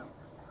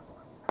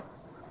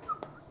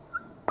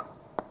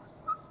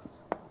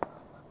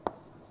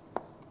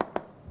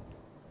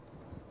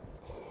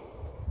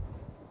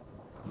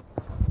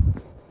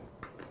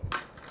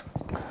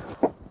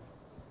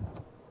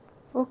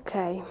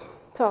 Okay,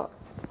 so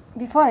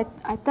before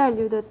I told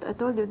you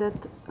that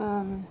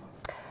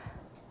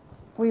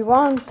we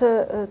want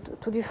to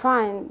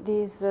define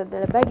this the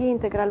Lebesgue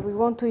integral. We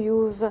want to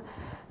use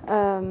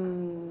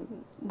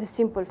the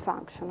simple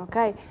function.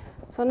 Okay,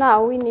 so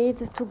now we need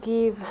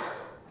to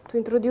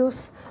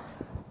introduce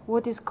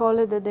what is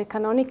called the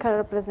canonical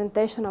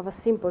representation of a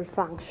simple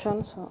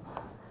function. So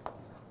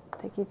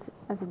take it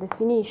as a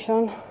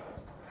definition.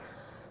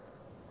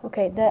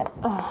 Okay, the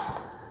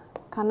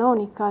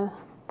canonical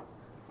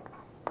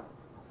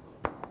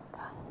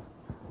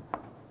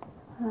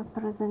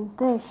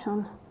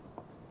representation.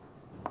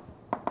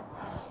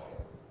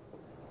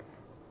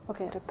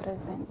 Okay,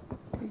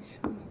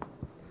 representation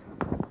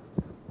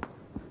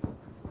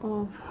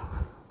of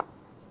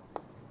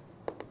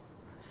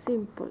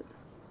simple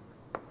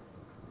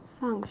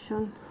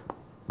function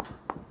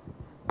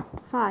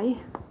phi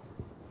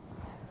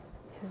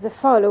is the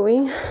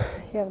following.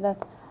 You have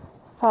that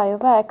phi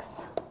of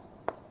x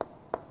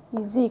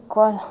is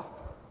equal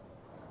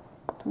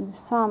to the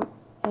sum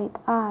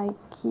ai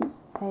key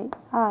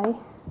ai,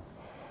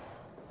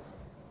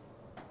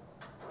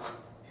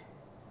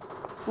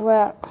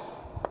 where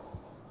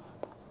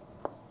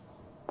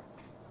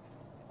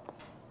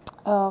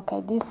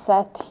okay, this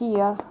set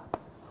here,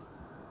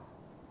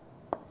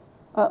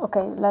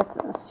 okay, let's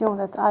assume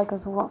that I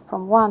goes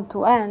from 1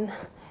 to n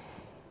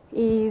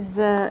is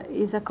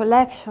a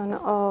collection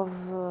of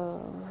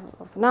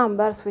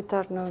numbers which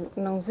are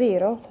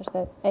non-zero, such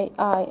that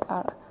ai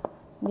are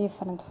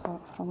different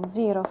from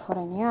 0 for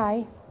any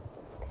I,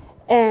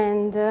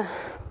 and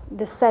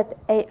the set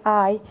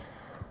ai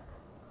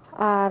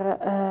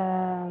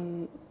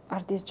are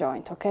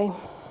disjoint, okay?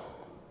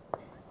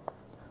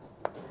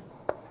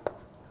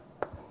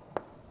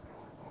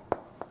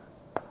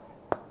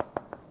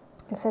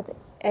 The set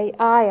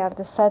ai are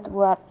the set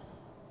where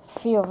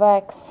phi of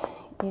x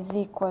is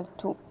equal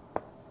to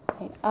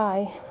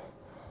ai,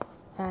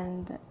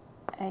 and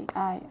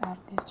ai are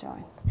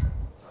disjoint.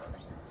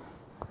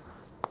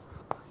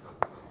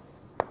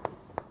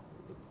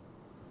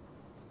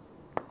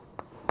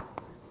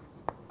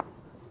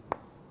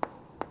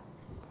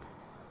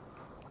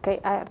 Okay,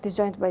 are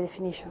disjoint by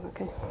definition,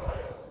 okay?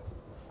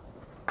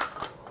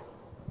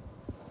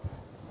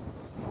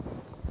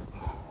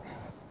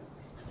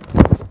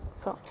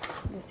 So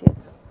this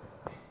is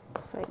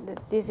to say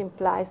that this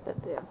implies that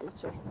they are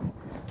disjoint.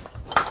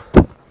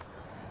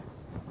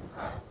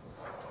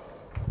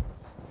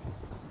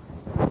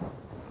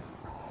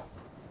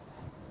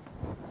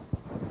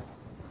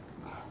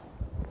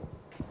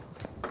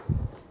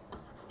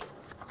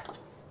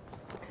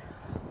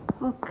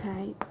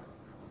 Okay.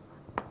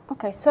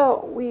 Okay,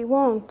 so we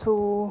want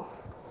to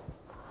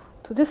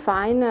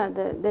define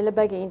the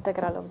Lebesgue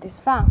integral of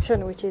this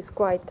function, which is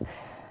quite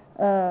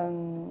phi,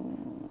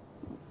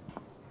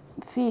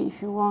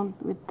 if you want,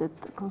 with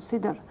that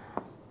consider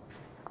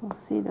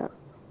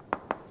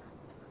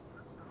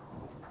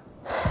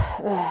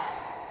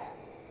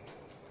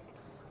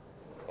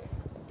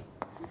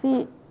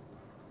phi,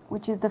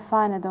 which is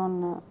defined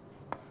on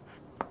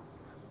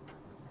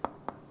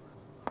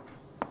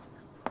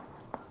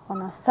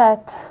a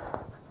set,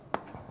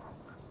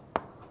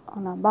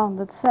 on a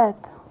bounded set.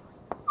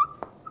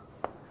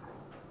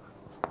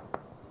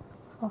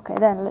 Okay,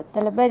 then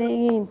the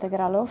Lebesgue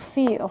integral of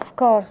phi, of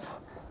course,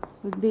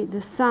 would be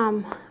the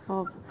sum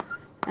of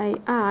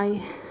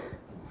ai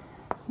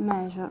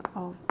measure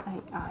of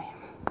ai.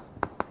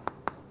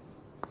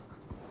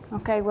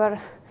 Okay, where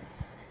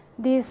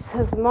this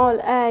small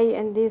a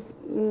and this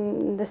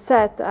the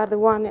set are the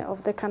one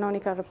of the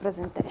canonical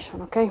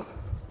representation, okay?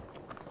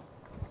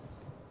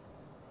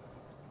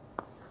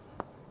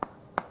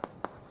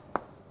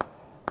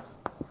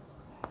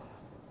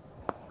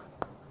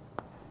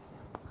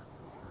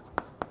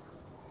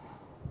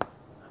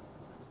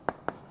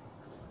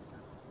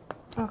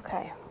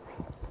 Okay.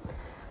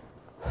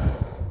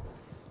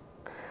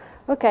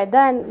 Okay,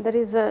 then there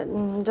is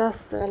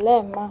just a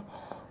lemma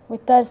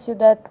which tells you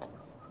that,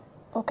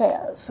 okay,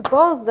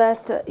 suppose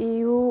that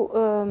you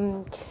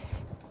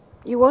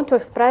want to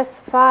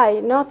express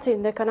phi not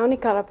in the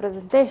canonical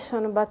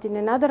representation but in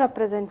another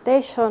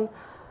representation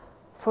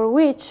for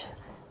which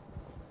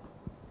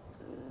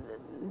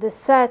the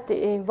set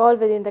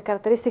involved in the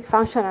characteristic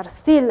function are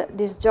still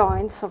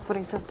disjoint. So for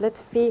instance, let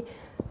phi,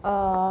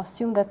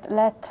 assume that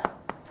let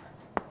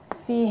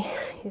phi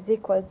is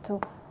equal to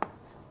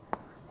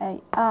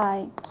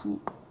ai key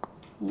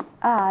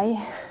ei,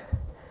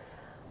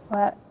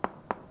 where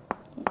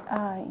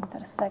ei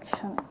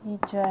intersection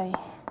ej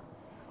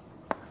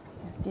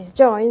is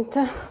disjoint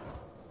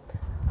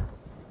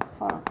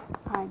for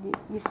I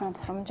different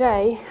from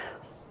j.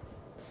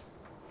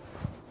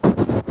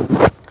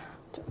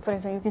 For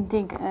example, you can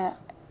think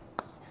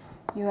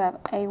you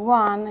have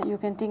A1, you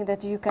can think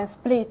that you can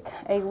split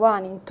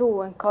A1 in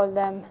two and call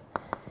them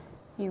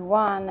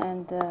E1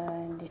 and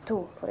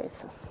D2, for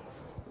instance.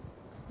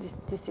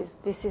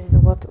 This is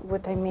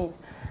what I mean.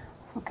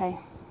 Okay.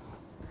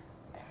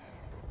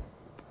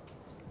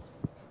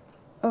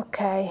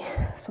 Okay.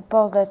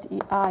 Suppose that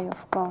EI,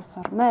 of course,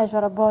 are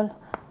measurable.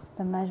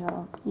 The measure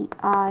of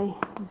EI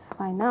is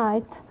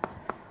finite,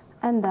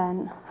 and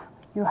then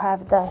you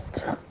have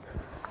that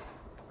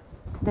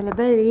the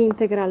Lebesgue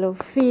integral of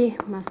phi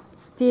must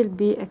still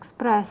be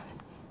expressed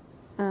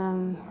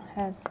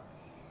as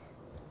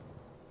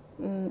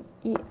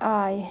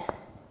EI,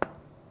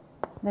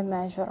 the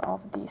measure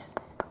of this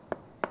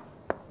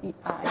EI.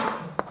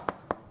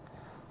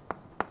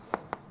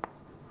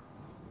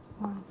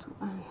 1 to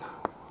n.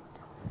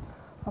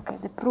 Okay,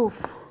 the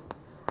proof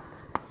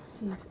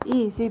is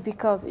easy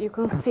because you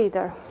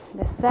consider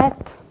the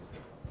set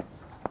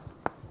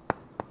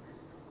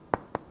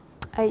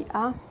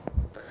A,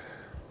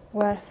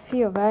 where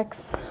phi of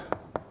x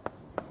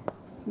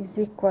is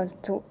equal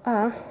to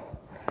A,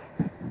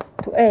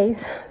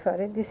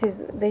 sorry, this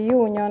is the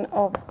union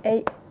of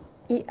EI,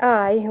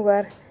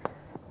 where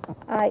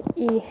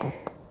IE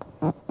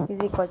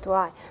is equal to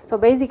I. So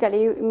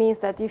basically it means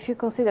that if you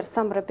consider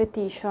some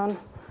repetition,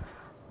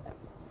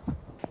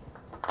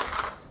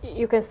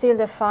 you can still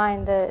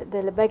define the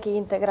Lebesgue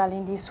integral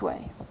in this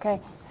way,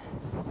 okay?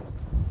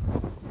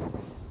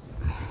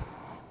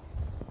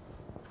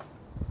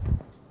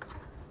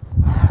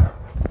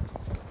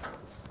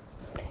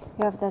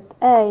 You have that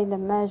A, the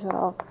measure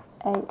of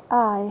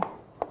AI,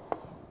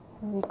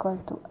 is equal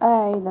to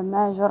A, the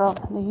measure of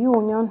the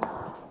union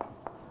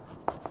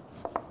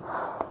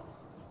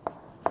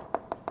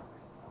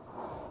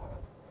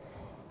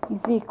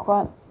is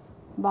equal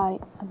by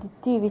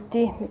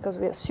additivity, because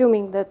we're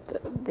assuming that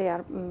they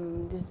are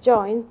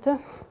disjoint,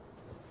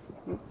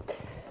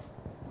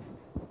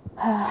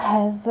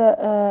 has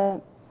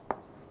AI,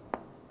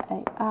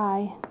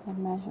 the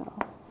measure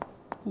of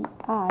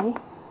EI.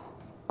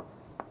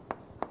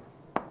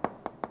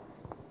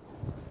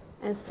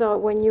 And so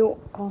when you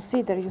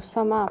consider, you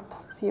sum up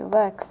phi of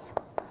x,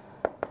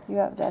 you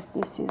have that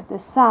this is the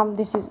sum.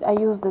 This is, I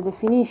use the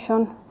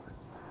definition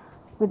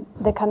with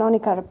the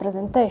canonical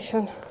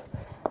representation,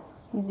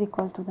 is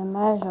equal to the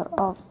measure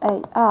of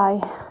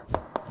AI,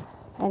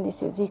 and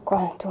this is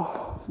equal to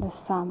the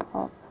sum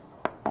of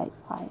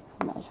AI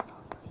measure.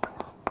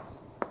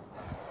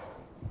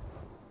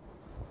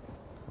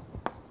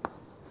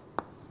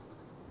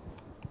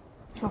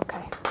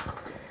 Okay.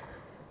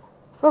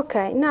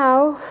 Okay,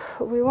 now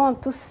we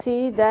want to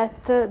see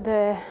that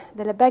the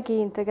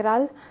Lebesgue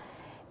integral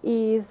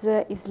is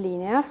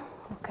linear.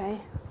 Okay.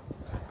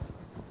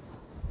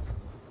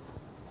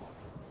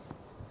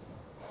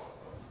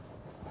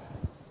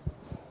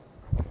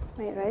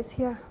 May I erase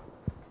here?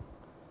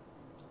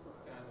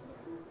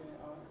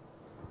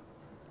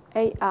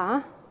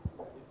 AI.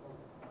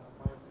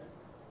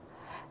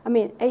 I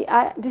mean,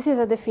 AI, this is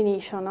a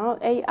definition. No?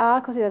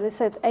 AI, consider the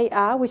set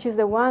AI, which is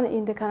the one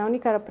in the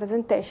canonical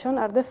representation,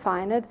 are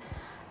defined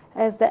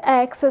as the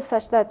x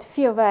such that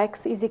phi of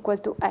x is equal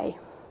to A.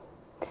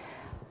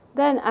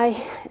 Then I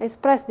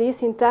express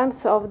this in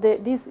terms of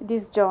this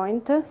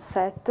disjoint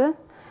set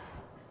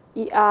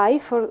EI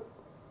for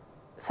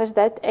such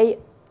that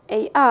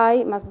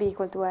AI must be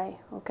equal to A.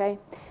 Okay?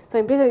 So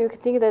implicitly you can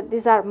think that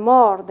these are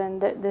more than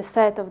the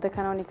set of the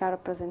canonical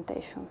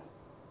representation,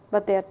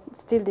 but they are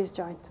still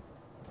disjoint.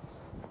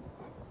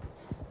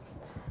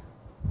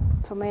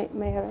 So may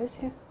I erase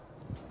here?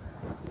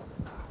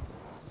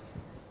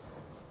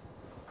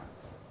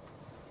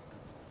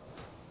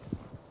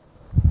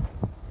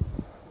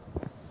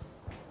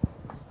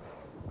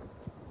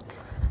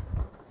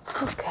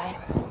 Okay.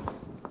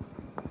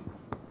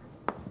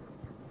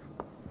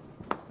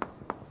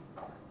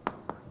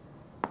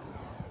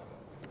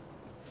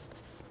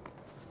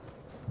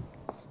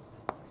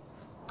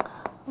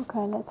 Okay,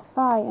 let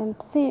phi and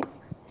psi,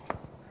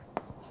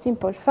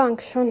 simple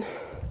function,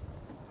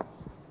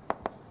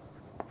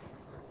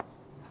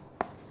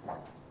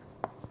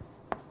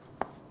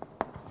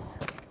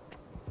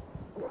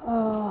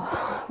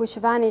 which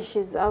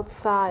vanishes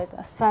outside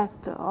a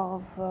set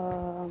of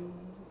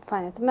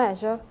finite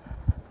measure.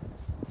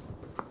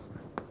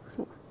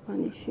 So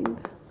vanishing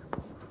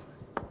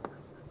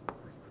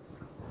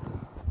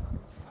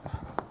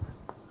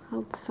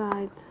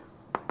outside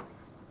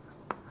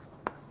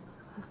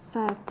a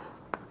set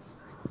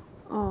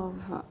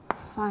of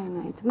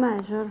finite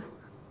measure,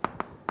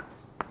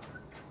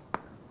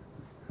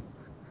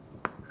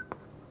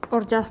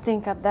 or just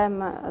think of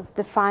them as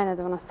defined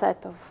on a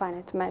set of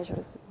finite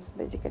measures. It's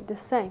basically the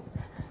same.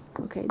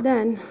 Okay,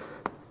 then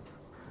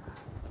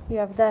you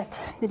have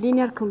that the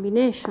linear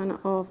combination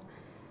of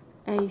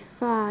A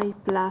phi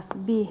plus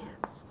B.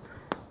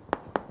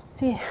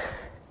 See,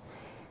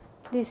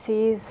 this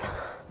is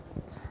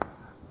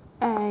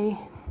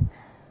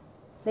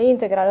the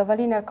integral of a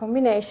linear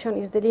combination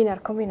is the linear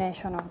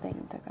combination of the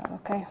integral,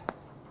 okay?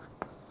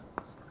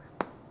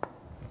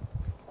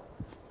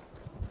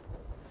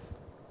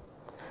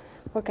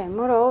 Okay,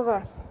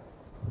 moreover,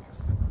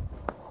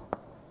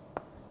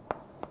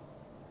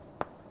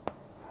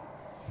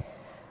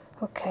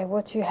 okay,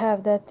 what you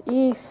have that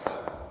if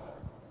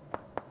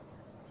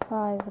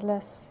phi is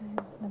less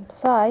than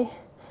psi,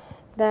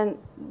 then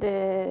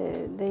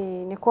the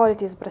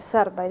inequality is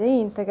preserved by the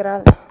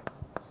integral.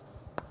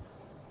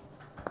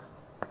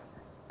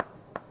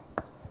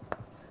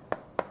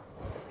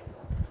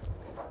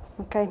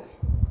 Okay.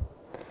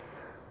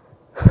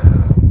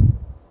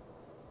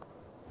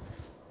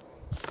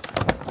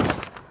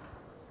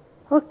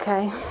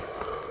 Okay.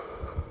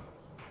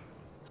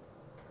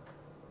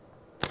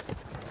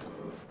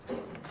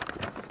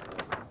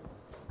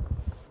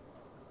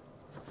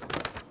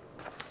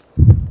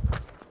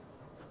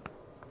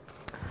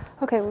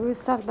 Okay, we will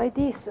start by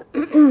this.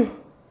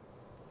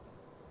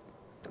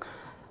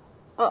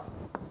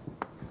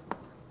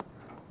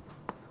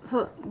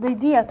 So the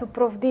idea to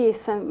prove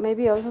this, and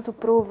maybe also to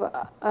prove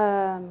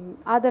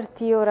other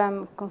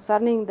theorem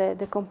concerning the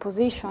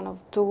decomposition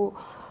of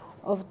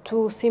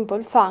two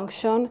simple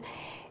functions,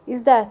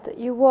 is that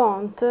you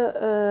want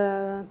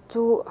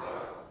to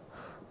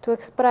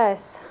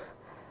express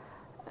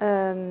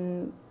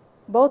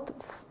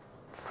both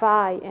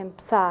phi and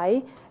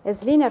psi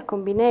as linear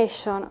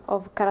combination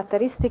of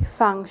characteristic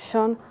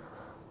function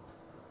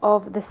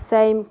of the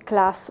same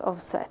class of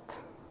set.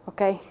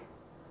 Okay.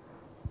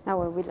 Now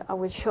I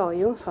will show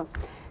you. So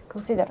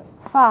consider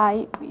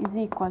phi is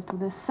equal to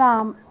the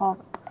sum of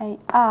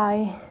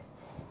AI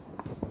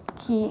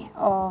key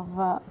of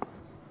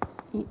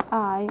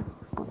EI,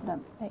 put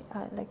them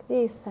AI like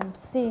this, and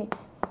C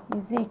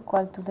is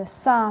equal to the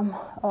sum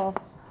of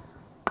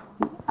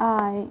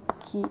BI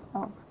key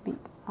of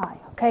BI.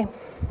 Okay.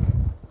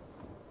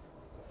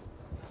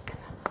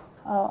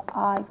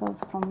 I goes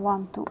from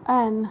 1 to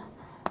n,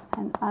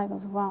 and I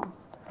goes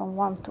from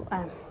 1 to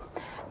n.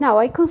 Now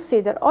I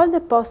consider all the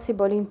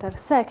possible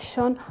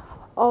intersection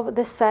of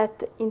the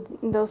set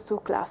in those two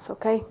classes,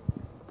 okay?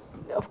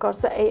 Of course,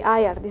 the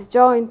AI are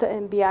disjoint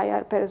and BI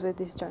are pairs with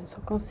disjoint.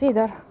 So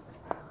consider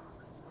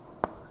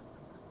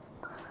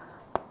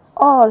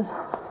all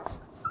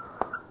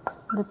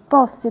the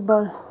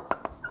possible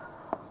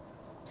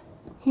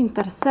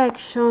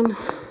intersection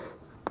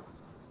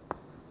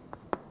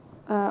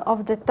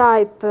of the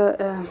type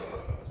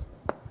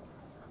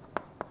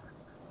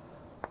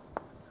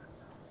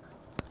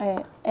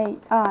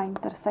AI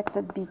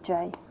intersected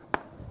BJ.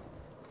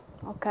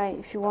 Okay,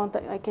 if you want,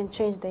 I can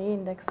change the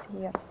index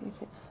here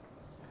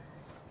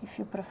if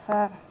you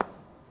prefer.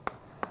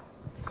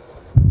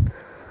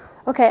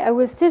 Okay, I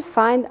will still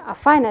find a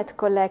finite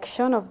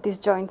collection of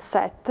disjoint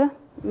set.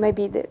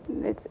 Maybe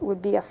it will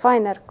be a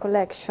finer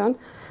collection.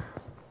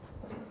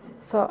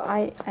 So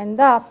I end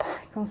up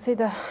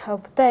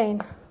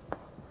obtain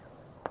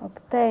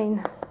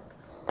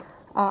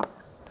a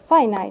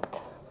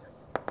finite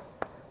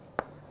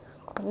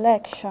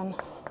collection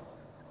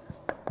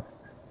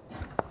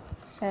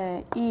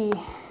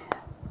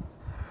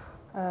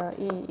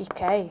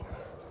EK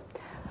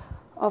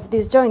of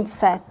disjoint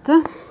set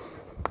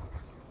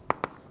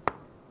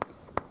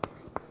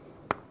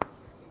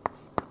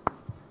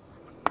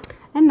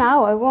and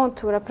now I want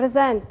to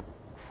represent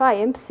phi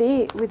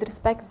MC with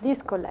respect to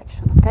this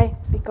collection, okay?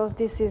 Because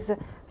this is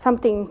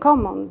something in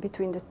common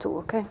between the two,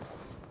 okay?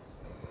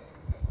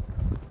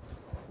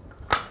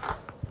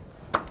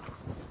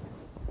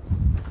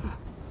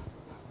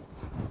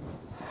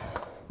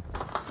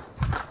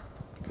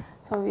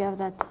 So we have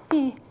that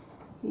phi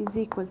is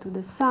equal to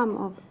the sum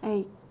of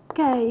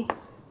AK,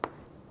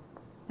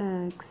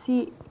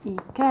 Xi,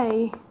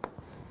 EK,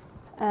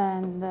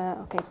 and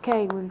okay,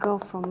 K will go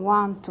from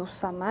 1 to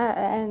some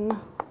n,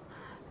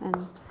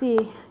 and psi,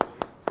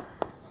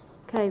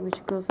 K,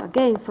 which goes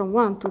again from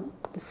 1 to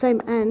the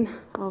same n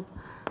of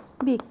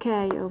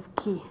BK of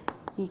key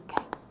EK.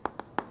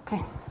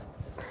 Okay.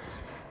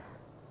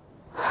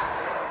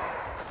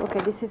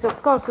 Okay, this is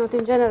of course not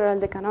in general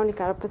the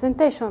canonical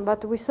representation,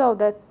 but we saw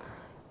that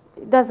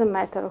it doesn't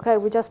matter. Okay,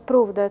 we just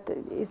proved that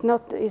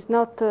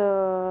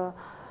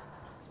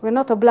we're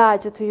not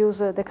obliged to use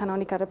the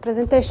canonical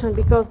representation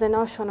because the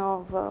notion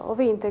of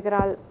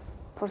integral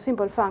for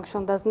simple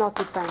function does not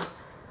depend.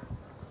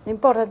 The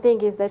important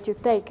thing is that you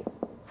take,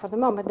 for the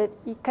moment, that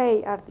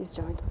EK are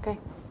disjoint. Okay.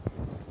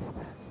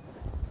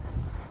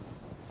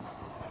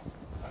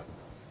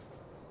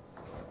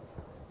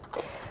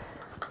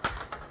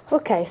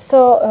 Okay,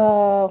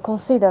 so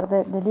consider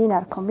the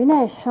linear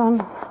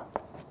combination.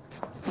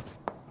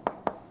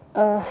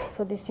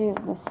 So this is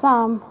the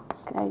sum,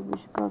 okay,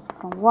 which goes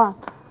from 1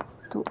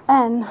 to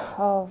n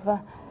of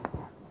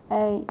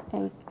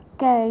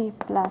AK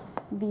plus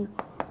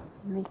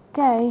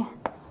BK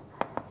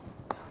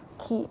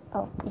key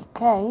of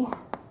EK.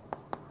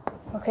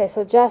 Okay,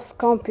 so just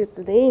compute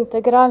the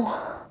integral.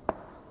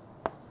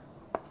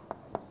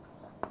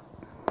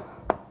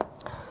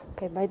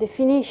 Okay, by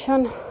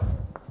definition,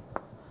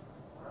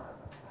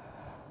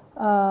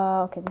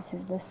 okay, this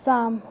is the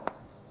sum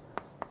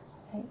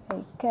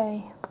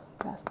AK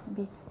plus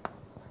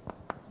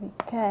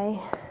BK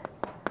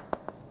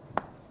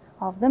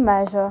of the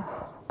measure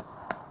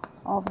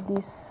of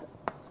this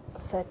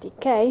set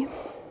EK.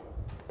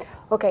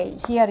 Okay,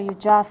 here you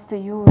just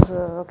use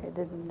the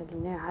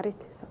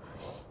linearity. So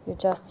you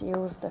just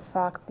use the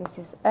fact this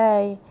is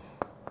A,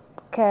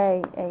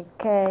 K,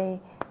 AK,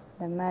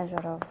 the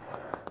measure of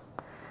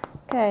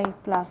K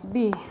plus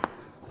B,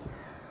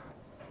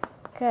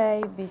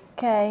 K,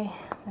 BK,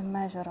 the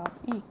measure of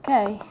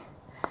EK.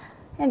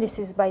 And this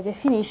is by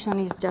definition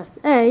is just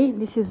A.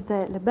 This is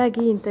the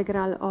Lebesgue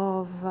integral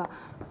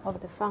of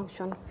the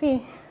function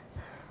phi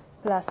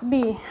plus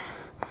B,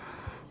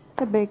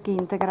 the Lebesgue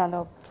integral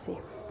of psi.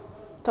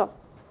 So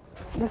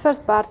the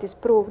first part is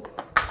proved.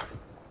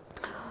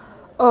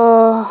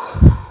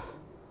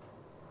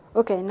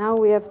 Okay, now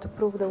we have to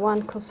prove the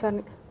one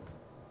concerning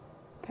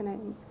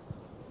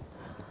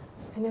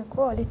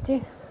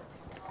inequality.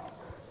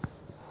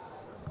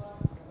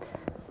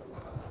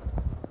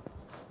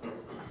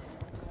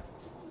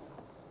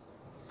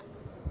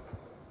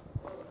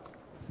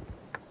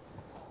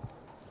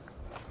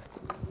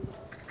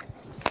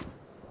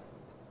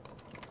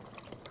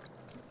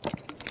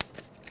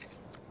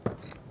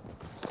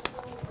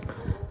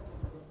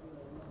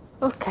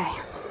 Okay.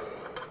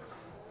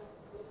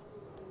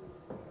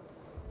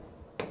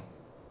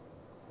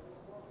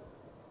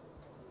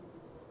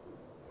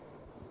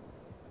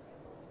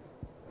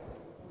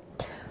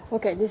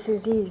 Okay, this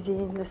is easy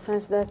in the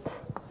sense that,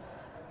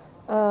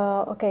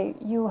 okay,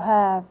 you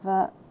have,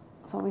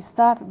 so we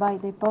start by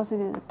the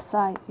positive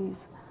psi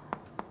is,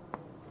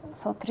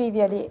 so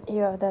trivially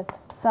you have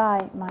that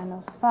psi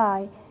minus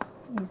phi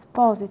is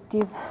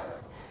positive,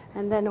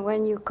 and then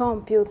when you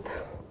compute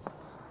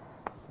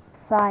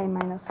psi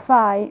minus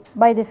phi,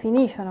 by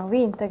definition of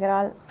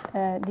integral,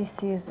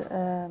 this is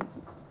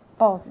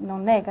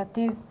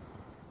non-negative.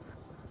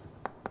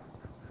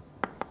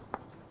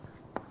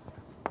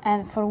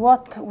 And for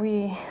what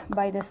we,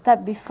 by the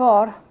step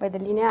before, by the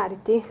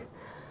linearity,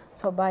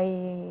 so by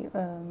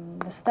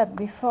the step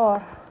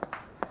before,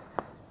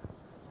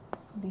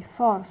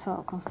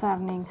 so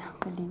concerning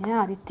the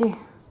linearity,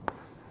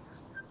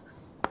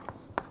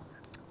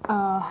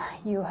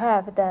 you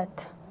have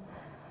that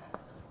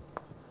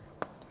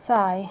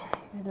psi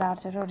is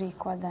larger or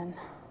equal than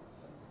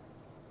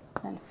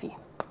phi,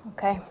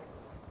 okay?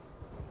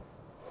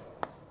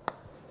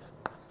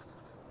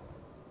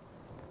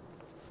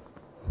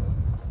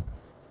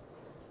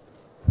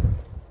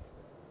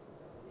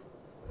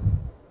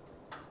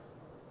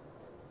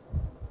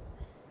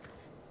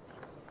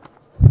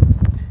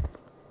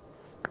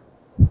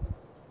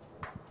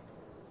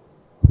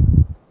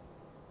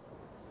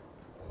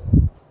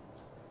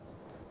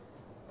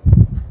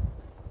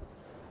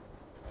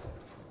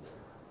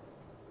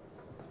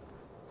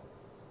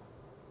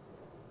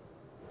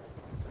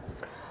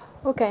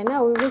 Okay,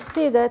 now we will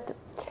see that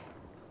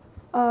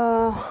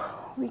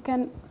we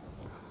can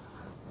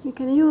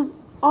use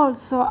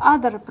also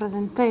other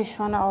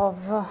representation of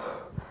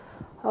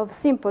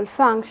simple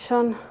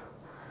function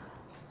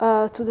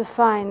to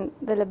define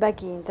the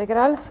Lebesgue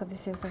integral. So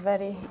this is a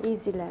very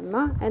easy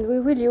lemma, and we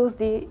will use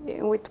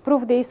to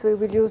prove this we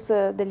will use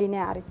the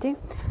linearity.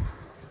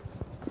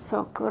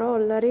 So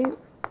corollary.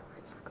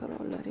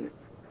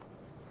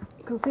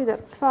 Consider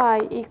phi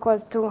equal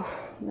to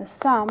the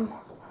sum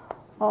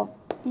of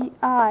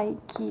ei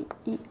key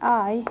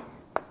ei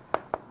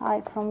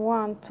I from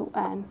 1 to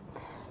n.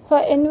 So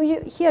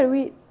here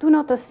we do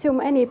not assume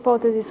any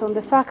hypothesis on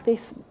the fact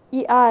if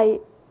ei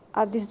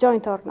are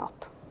disjoint or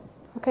not.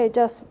 Okay,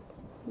 just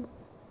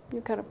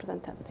you can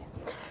represent empty.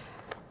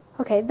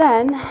 Okay,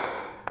 then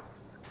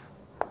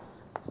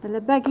the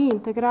Lebesgue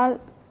integral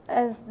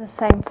has the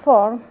same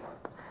form,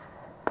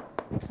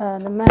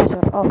 the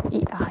measure of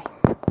ei.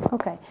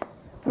 Okay,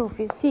 proof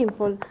is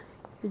simple.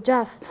 You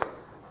just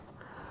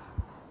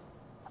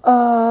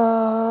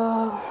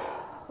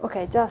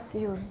okay, just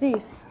use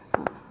this.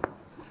 So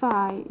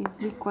phi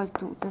is equal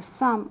to the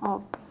sum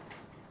of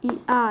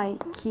ei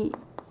key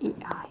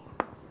ei.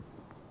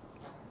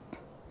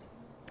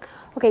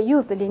 Okay,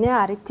 use the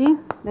linearity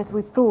that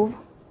we prove.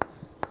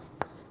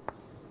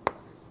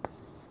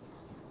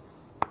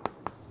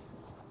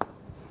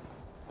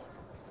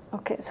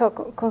 Okay, so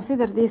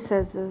consider this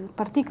as a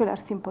particular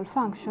simple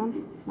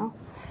function, no?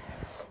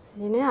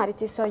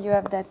 Linearity, so you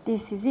have that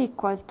this is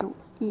equal to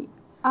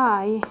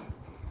ei,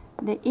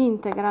 the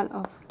integral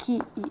of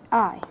key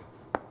ei.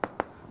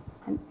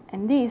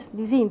 And this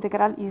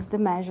integral is the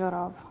measure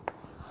of.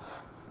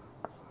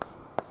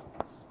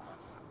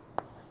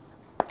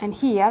 And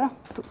here,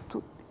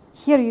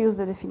 here you use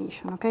the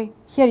definition, okay?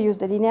 Here use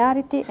the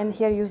linearity, and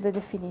here use the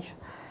definition.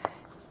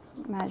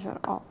 Measure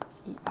of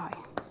ei.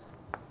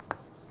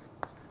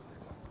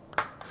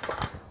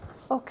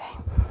 Okay.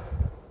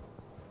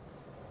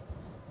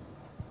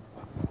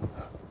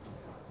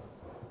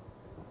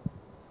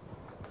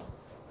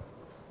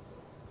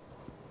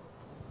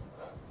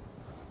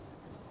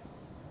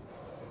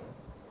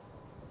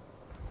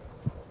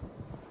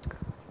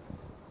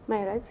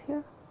 May I write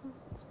here?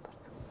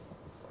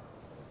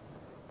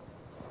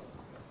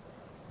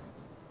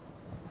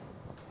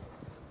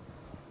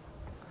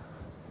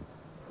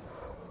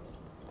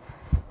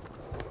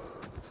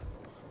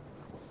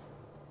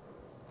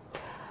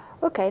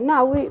 Okay,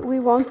 now we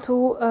want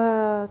to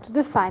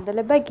define the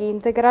Lebesgue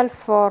integral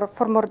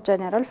for more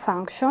general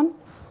function.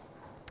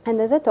 And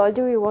as I told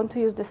you, we want to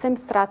use the same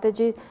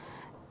strategy,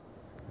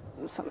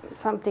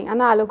 something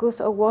analogous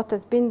of what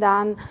has been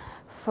done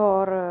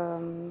for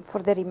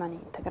the Riemann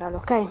integral,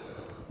 okay?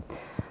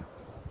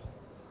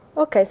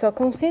 Okay, so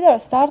consider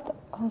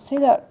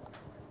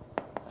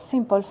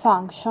simple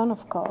function,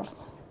 of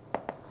course.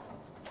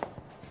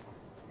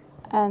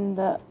 And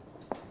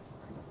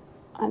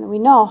we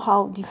know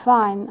how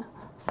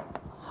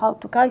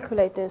to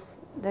calculate this,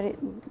 the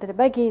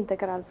Lebesgue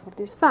integral for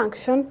this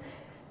function.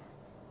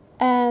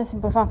 And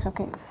simple function,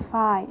 okay,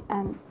 phi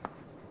and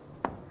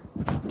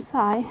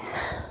psi.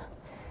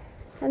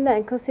 And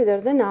then consider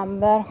the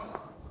number,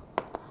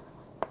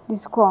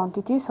 this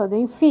quantity, so the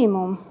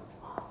infimum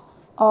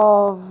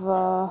of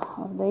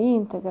the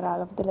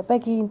integral of the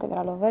Lebesgue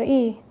integral over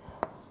E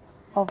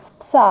of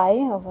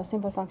psi, of a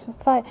simple function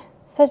phi,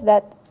 such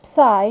that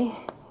psi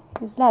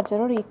is larger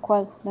or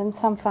equal than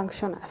some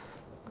function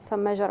f,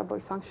 some measurable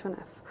function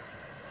f.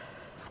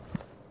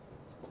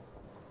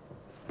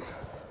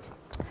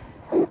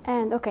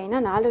 And okay, in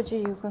analogy,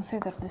 you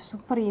consider the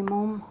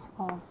supremum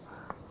of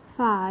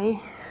phi,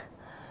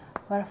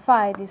 where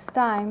phi this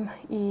time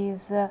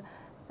is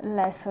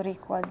less or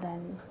equal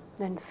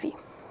than phi.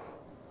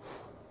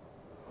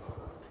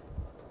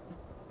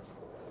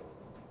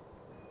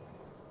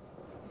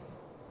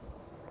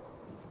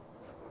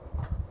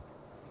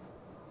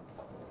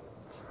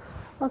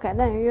 Okay,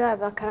 then you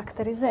have a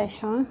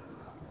characterization.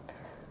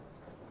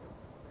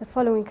 The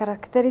following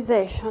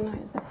characterization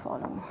is the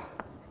following.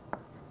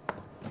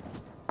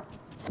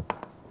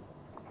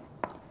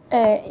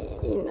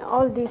 In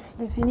all this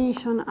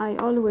definition, I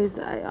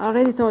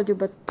already told you,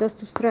 but just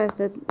to stress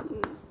that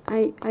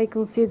I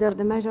consider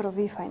the measure of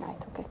E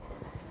finite. Okay.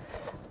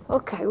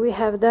 Okay, we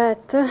have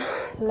that.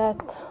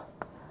 Let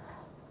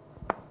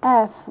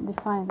F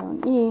defined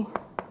on E,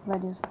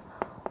 values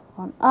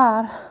on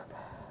R,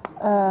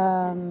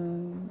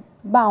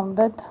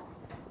 bounded,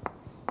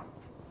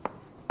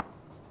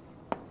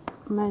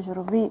 measure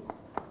of E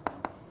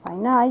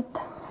finite.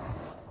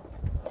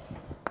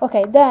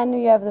 Okay, then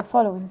you have the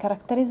following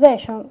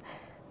characterization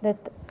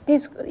that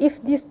if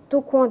these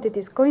two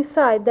quantities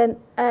coincide, then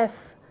the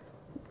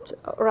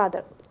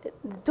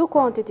two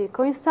quantities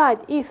coincide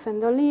if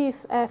and only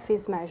if F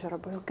is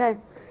measurable, okay?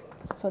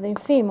 So the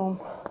infimum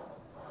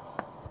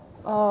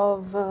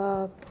of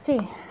C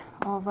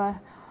over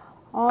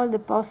all the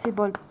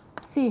possible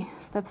C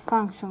step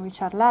functions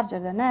which are larger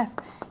than F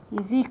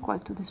is equal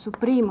to the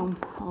supremum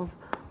of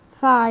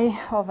phi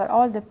over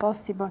all the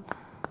possible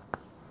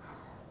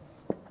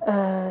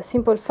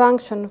simple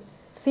function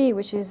phi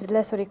which is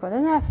less or equal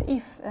than F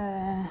if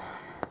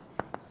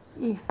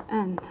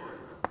and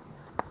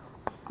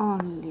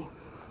only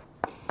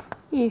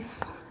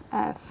if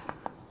F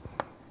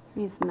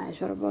is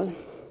measurable.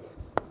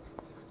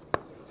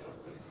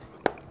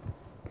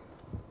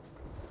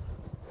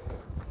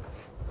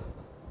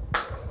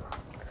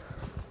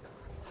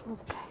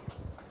 Okay.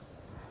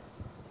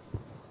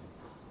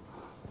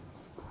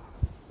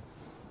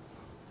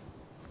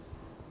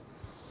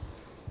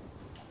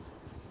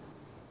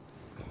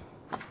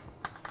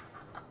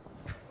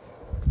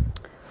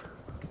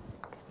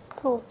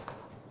 Proof.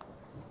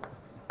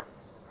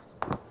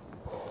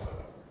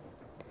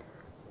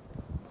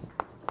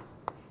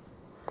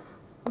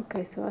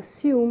 Okay, so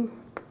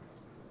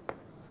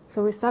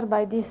we start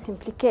by this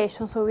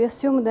implication. So we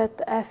assume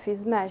that F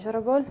is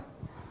measurable.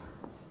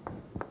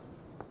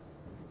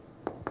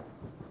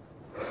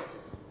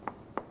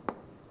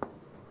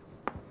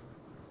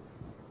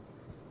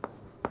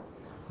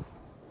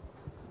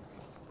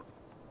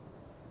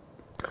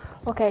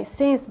 Okay,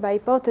 since by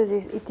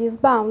hypothesis it is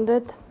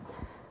bounded,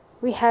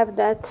 we have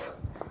that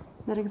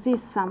there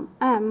exists some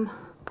M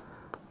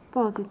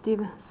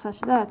positive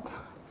such that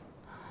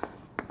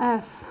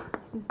F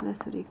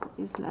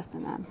is less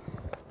than M.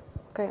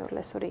 Okay, or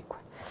less or equal.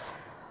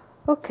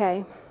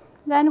 Okay,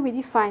 then we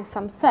define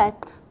some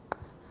set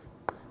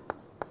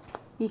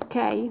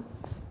EK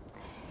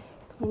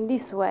in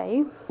this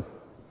way.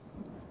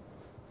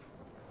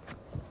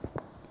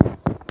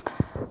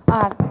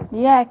 Are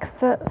the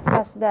X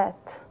such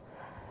that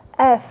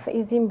F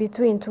is in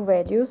between two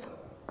values,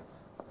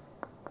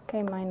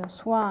 okay,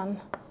 -1.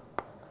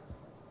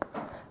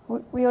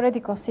 We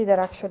already consider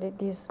actually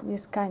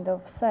this kind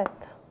of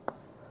set,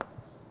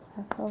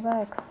 F of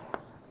X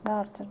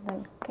larger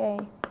than K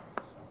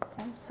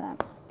times M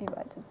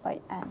divided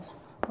by N,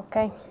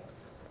 okay,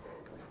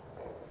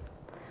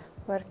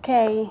 where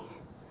K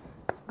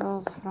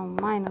goes from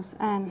 -N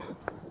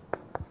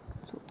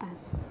to N.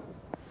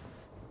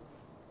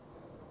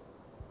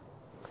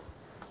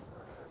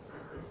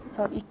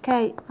 So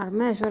EK are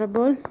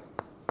measurable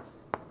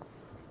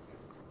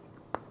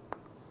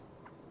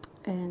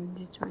and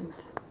disjoint.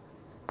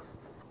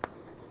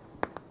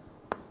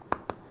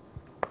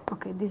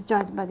 Okay,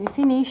 disjoint by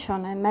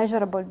definition and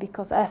measurable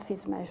because F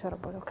is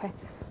measurable, okay?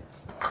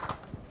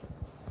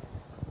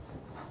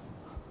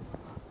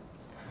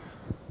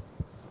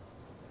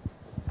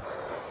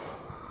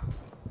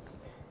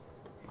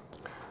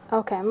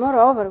 Okay,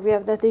 moreover, we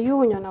have that the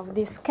union of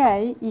this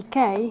K,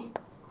 EK,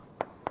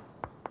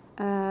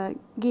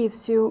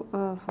 gives you,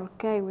 for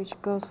K which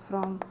goes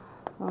from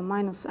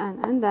 -N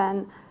and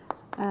then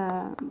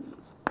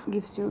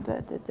gives you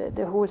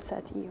the whole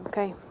set E,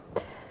 okay?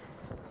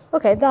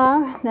 Okay,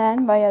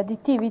 then by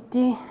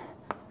additivity,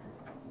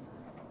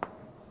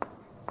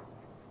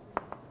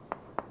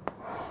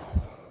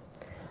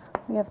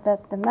 we have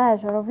that the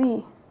measure of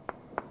E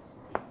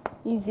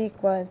is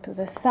equal to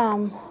the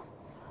sum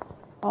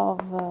of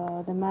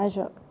the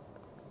measure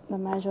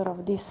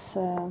of this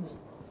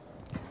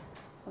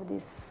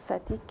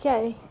set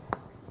EK.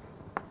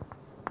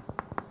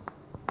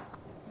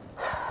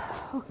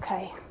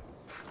 Okay.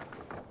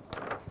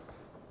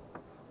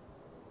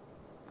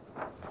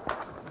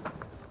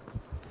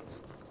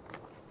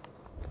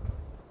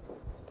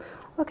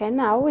 Okay,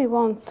 now we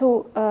want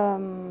to,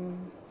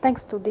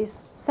 thanks to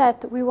this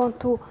set, we want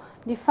to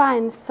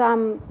define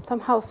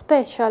somehow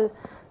special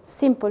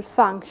simple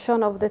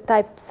function of the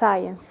type psi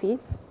and phi.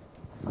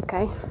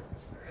 Okay,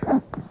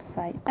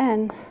 psi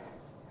n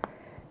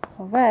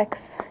of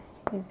X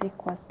is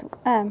equal to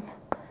m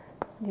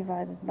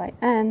divided by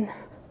n.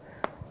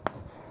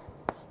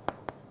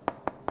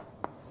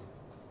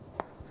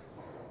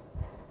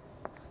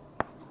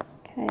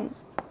 Okay.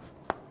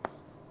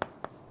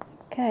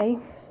 Okay.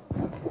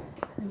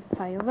 And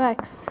phi of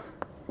x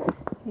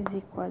is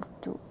equal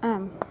to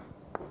m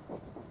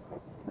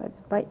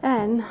divided by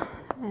n.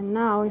 And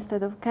now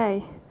instead of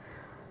k,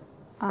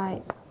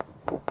 I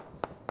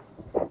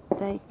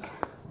take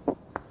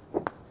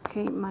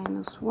k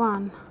minus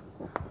 1.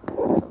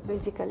 So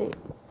basically,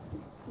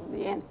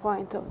 the end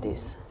point of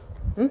this.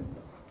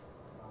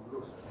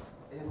 Lost.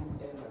 N and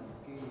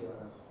K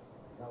are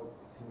now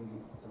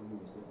finally something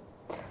the same.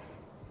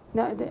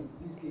 No,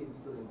 This K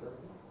which one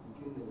exactly?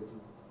 Between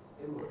negative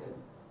M or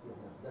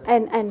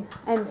N?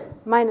 Yeah, n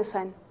minus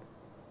n. And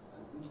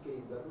which K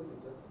is that one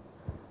exactly?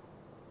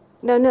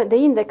 No, the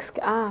index,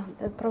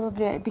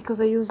 probably because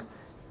I use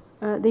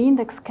the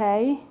index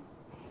k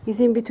is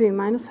in between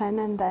minus n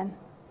and n.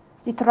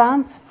 It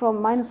runs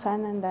from minus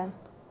n and then.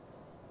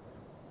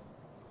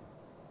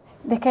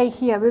 The k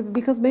here,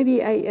 because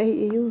maybe I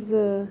use,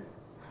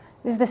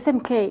 it's the same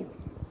k.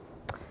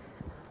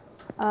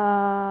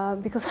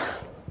 Because,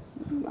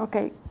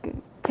 okay,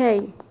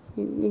 k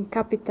in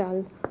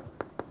capital,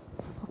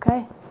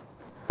 okay?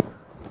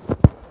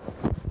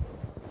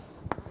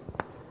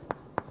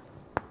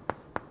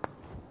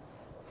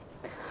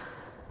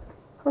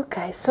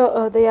 Okay,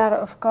 so they are,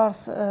 of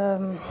course,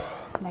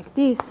 like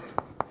this.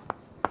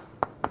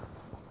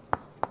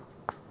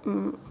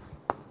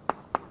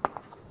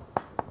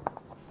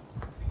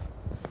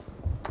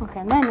 Okay,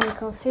 and then we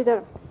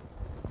consider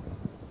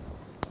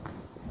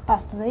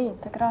pass to the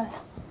integral.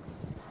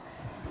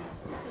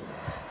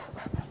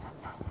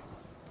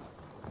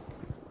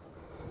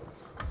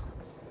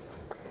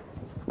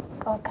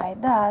 Okay,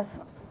 thus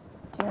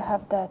you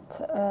have that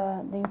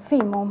the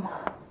infimum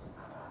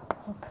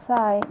of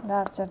psi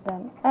larger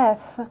than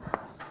f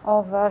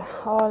over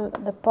all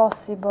the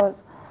possible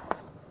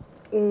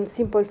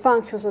simple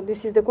functions. So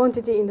this is the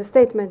quantity in the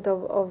statement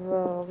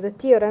of the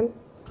theorem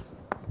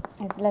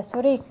is less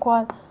or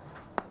equal.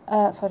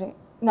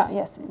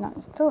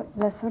 It's true.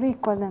 Less or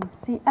equal than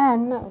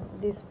Cn,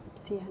 this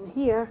Cn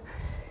here,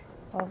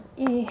 of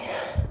E,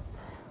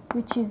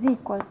 which is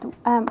equal to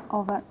m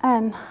over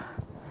n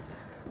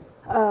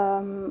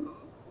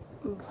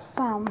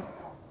sum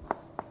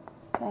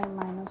k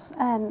minus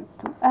n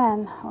to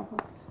n over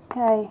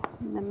k,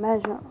 the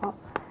measure of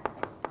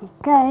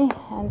ek,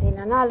 and in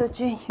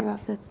analogy you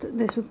have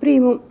the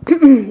supremum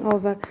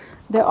over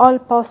the all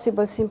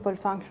possible simple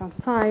function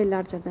phi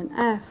larger than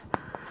f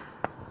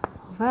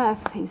of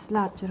f is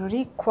larger or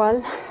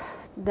equal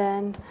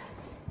than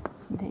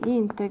the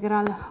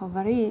integral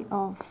over E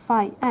of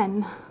phi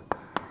n,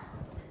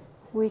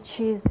 which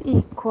is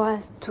equal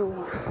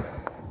to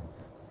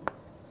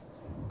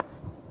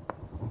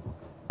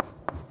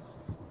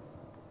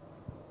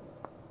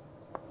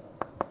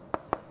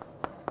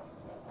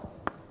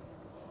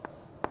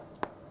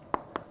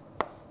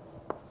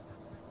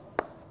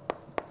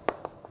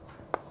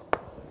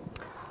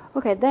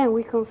okay, then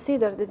we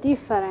consider the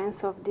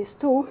difference of these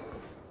two.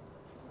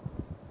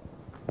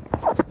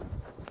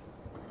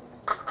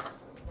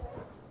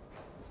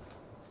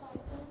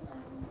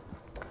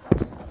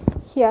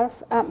 Here,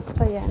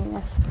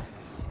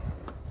 yes.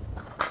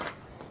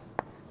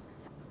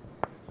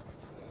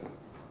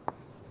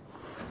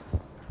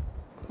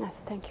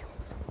 Yes, thank you.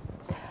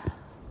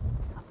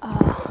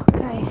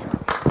 Okay.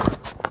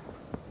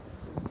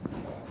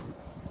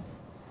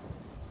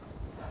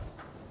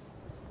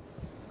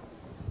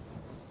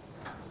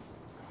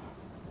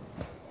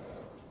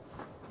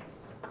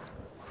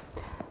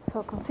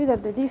 So consider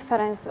the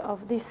difference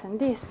of this and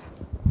this.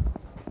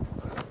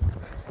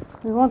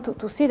 We want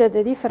to see that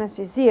the difference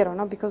is 0,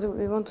 no? Because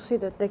we want to see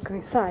that they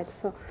coincide.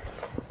 So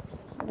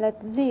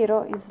let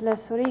 0 is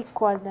less or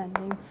equal than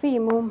the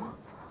infimum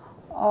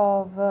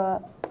of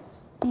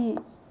E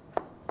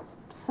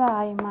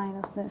psi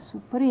minus the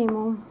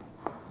supremum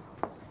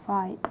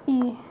phi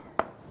E.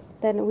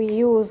 Then we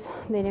use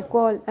the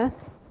inequality.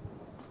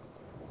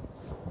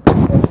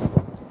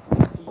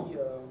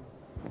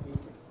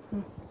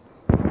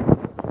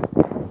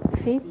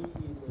 Phi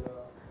is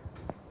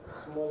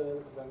smaller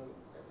than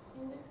f.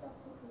 Index of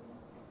supremum.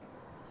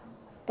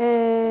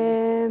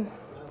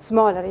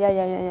 Smaller,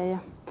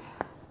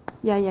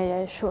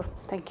 yeah, sure,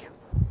 thank you.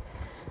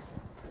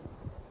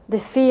 The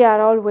phi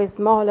are always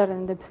smaller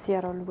and the psi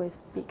are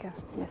always bigger,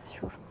 yes,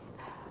 sure.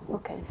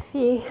 Okay,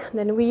 phi,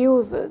 then we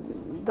use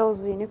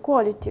those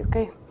inequality,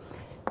 okay,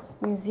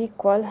 is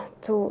equal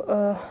to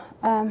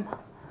m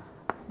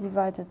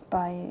divided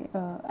by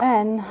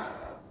n.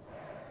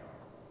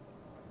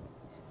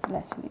 This is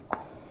less or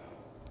equal.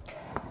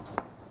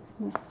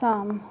 The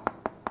sum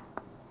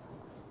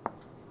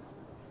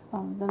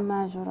of the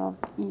measure of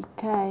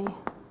ek.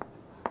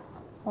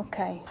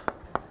 Okay.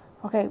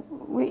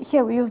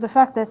 Here we use the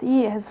fact that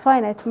E has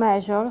finite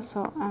measure,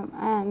 so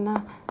n,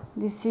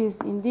 this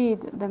is indeed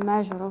the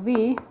measure of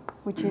E,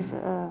 which is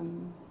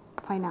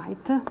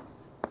finite.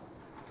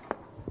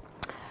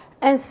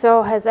 And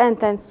so as n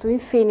tends to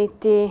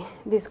infinity,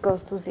 this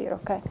goes to 0,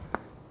 okay?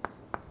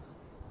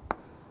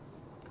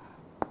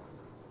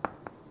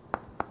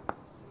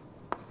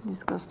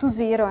 This goes to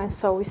 0, and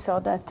so we saw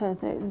that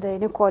the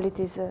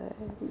inequality is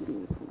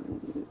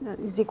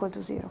equal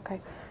to 0,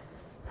 okay?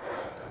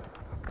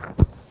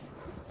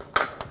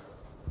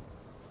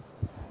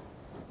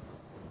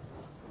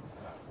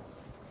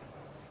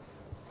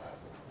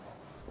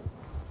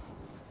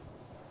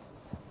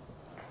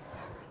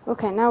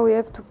 Okay, now we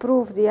have to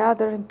prove the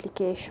other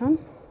implication.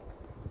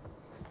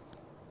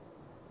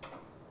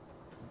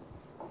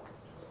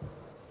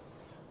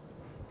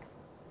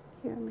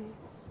 Here,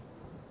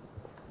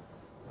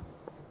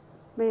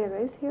 may I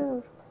erase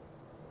here?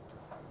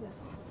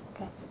 Yes,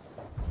 okay.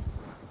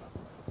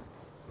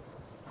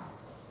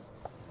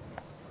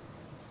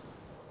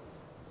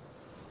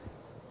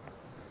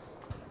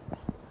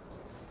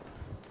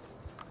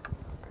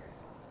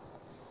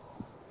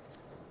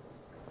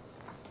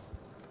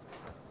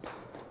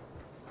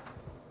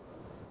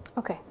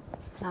 Okay,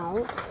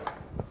 now,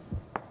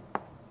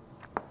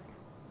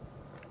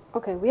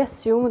 okay, we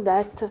assume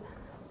that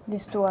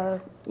these two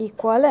are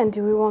equal, and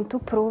we want to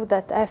prove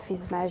that f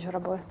is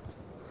measurable.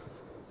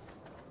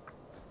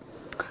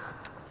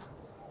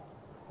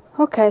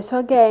 Okay, so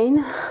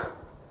again,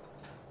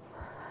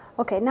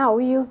 okay, now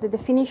we use the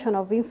definition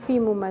of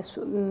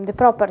infimum, the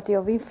property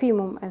of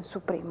infimum and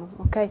supremum,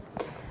 okay?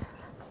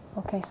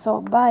 Okay,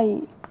 so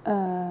by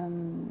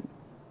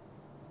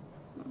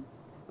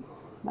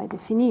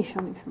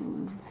definition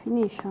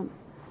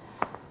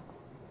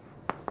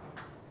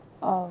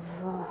of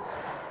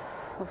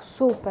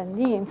sup and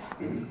inf,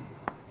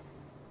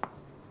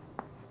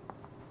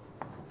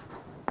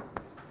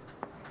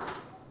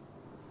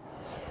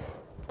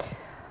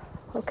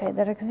 okay,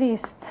 there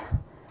exists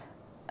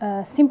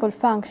a simple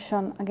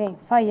function, again,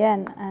 phi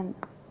n and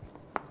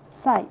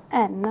psi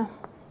n,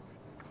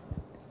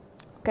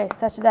 okay,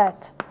 such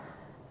that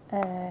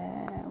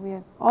we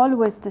have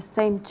always the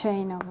same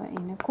chain of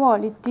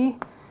inequality,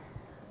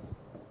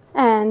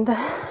 and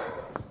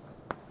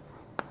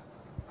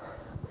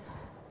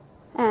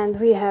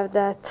we have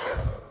that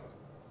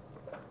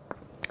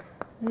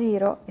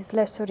 0 is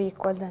less or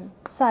equal than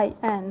psi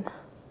n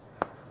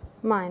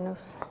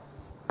minus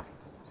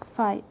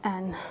phi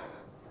n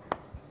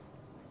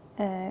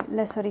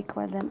less or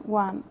equal than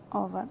 1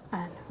 over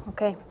n,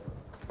 okay?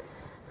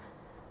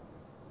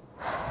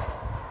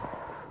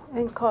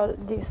 And call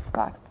this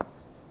fact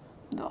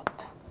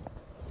dot.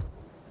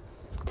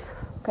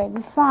 Okay,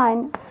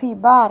 define phi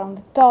bar on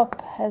the top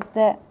as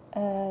the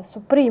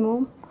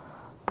supremum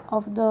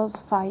of those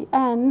phi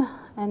n,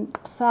 and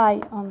psi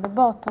on the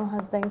bottom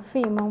has the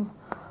infimum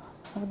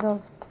of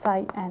those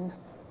psi n.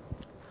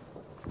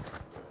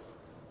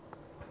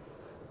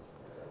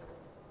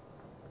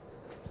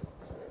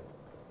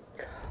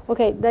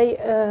 Okay,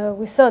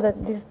 we saw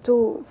that these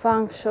two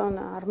functions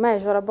are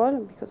measurable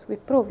because we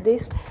proved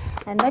this,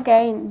 and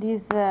again,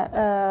 this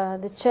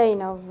the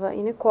chain of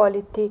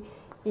inequality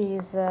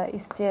is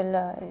still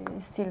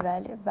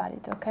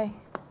valid. Okay.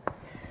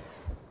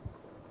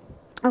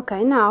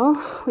 Okay, now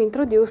we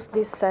introduce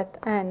this set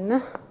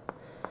n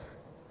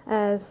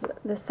as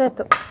the set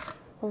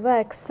of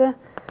x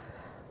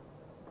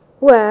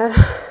where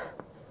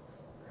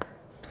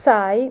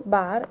psi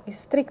bar is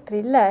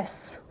strictly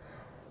less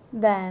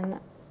than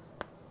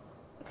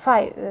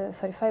phi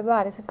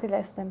bar is strictly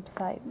less than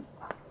psi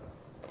bar.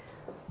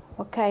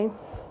 Okay.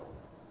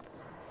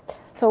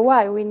 So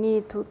why we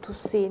need to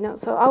see? No?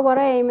 So our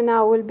aim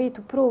now will be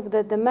to prove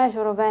that the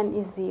measure of n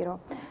is 0.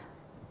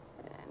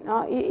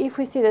 Now, if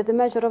we see that the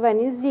measure of n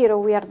is 0,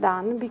 we are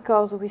done,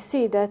 because we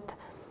see that,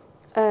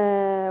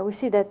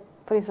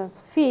 for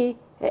instance, phi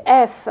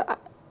f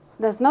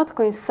does not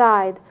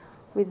coincide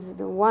with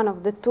one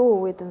of the two,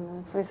 with,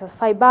 for instance,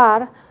 phi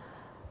bar,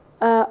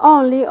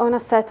 only on a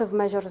set of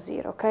measure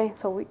 0. Okay,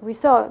 so we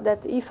saw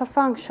that if a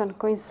function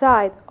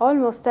coincides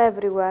almost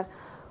everywhere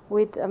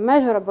with a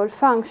measurable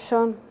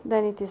function,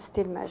 then it is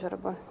still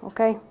measurable.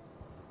 Okay,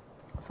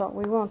 so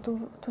we want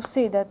to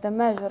see that the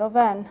measure of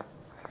n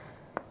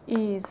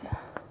is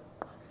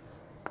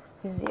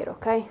 0,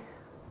 okay?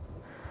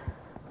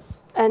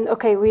 And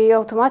okay, we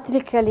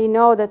automatically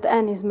know that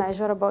n is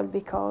measurable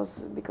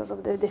because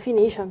of the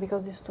definition,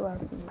 because these two are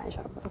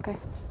measurable, okay?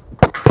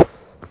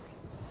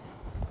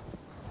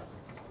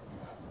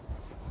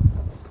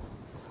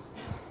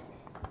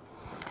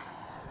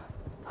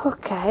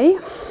 Okay.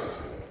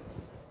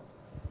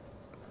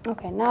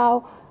 Okay,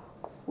 now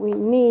we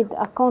need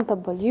a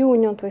countable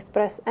union to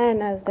express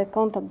n as the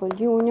countable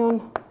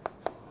union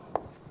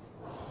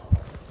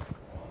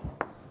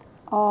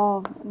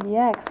of the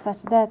x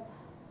such that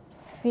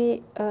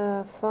phi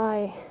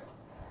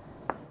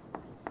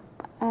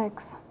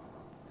x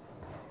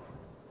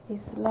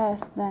is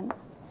less than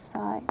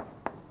psi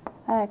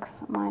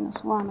x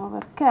minus 1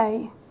 over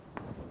k,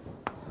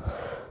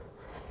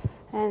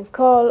 and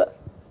call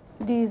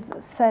this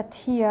set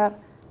here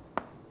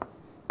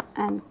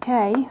and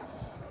k,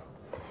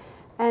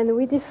 and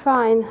we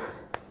define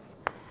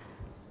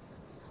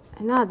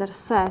another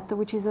set,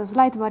 which is a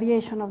slight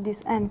variation of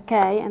this nk,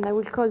 and I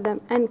will call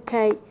them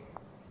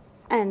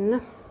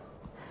nkn,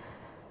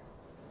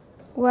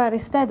 where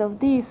instead of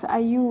this I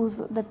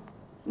use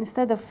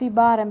instead of phi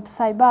bar and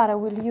psi bar, I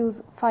will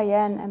use phi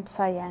n and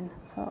psi n.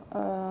 So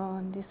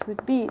this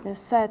would be the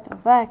set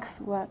of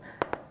x where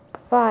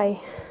phi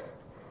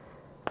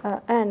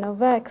n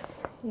of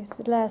x is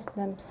less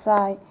than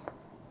psi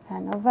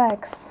n of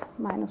x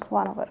minus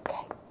 1 over k.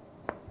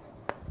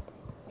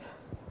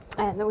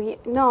 And we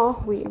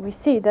know, we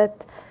see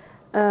that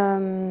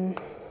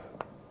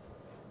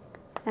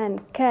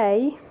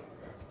nk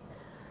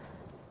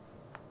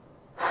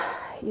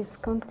is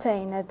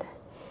contained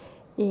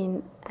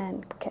in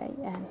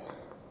nkn.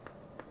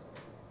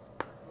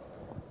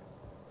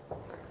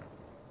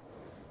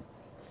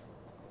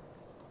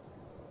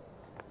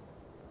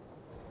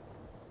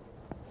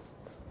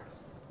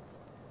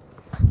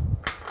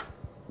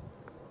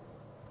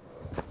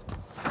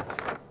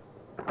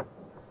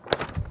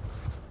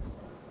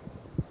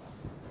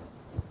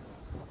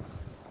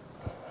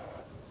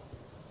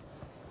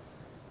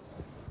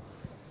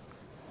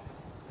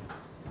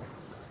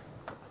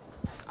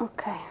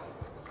 Okay.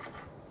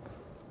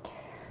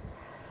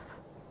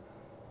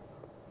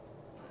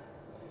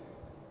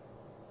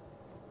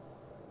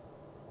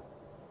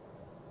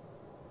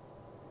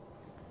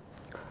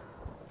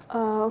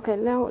 Okay,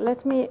 now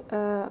let me,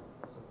 yeah.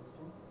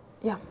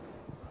 Defining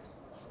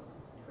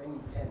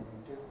n,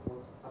 you take what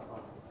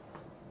upper.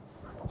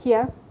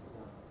 Here?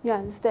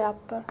 Yeah, it's the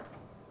upper.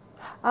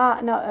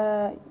 Ah, no,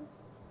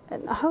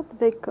 how do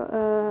they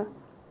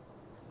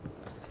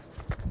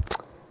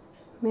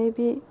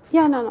maybe,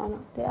 yeah, no,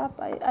 the up,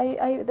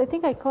 I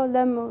think I call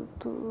them,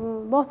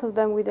 both of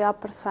them with the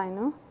upper sign,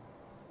 no?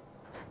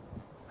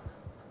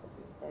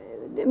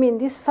 I mean,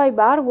 this phi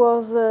bar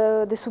was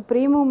the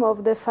supremum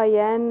of the phi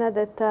n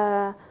that,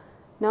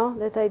 no,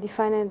 that I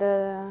defined,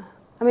 I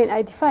mean,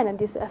 I defined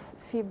this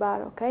phi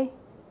bar, okay?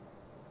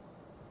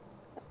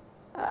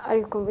 Are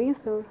you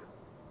convinced? Or?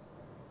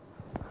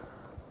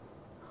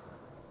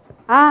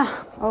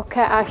 Ah,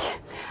 okay,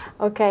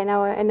 okay,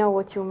 now I know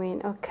what you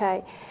mean,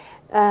 okay.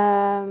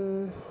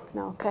 No,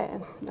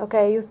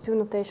 okay, I used two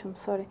notation,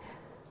 sorry.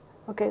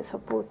 Okay, so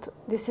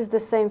this is the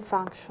same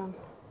function.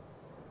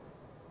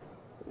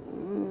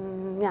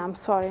 Yeah, I'm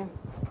sorry.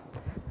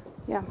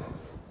 Yeah.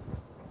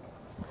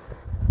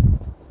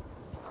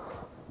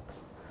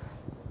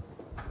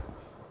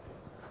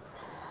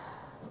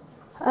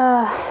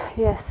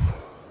 Yes.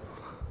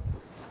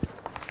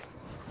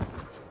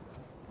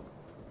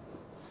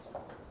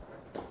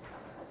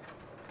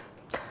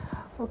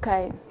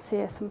 Okay, so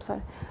yes, I'm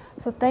sorry.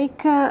 So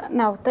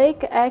now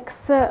take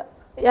x,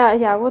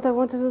 yeah, what I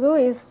wanted to do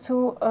is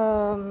to,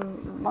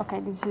 okay,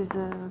 this is,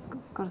 of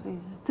course,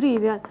 this is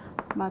trivial,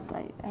 but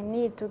I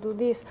need to do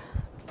this.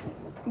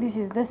 This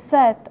is the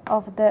set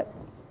of the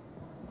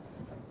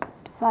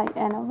psi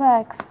n of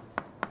x.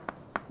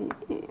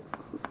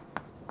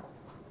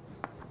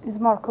 It's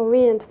more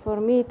convenient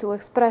for me to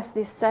express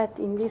this set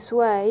in this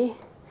way,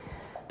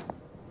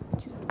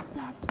 which is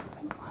larger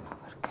than 1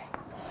 over k.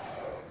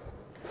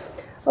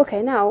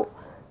 Okay, now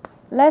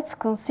let's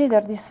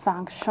consider this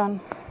function.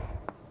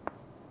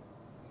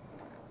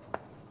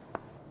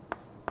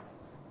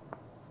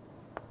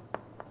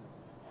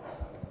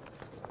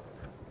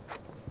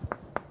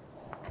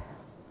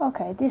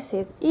 Okay, this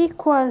is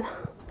equal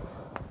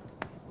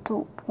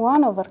to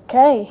 1 over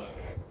k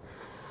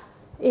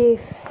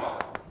if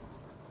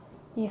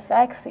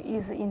x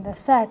is in the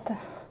set,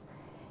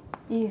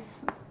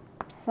 if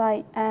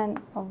psi n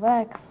of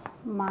x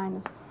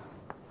minus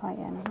phi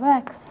n of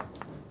x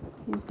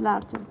is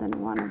larger than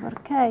 1 over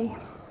k,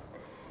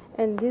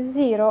 and is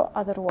 0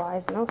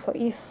 otherwise, no? So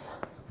if,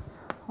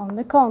 on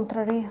the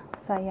contrary,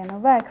 psi n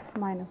of x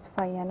minus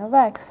phi n of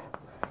x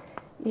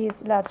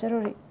is less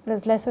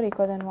or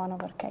equal than 1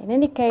 over k. In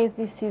any case,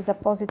 this is a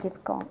positive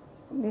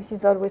this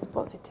is always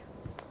positive.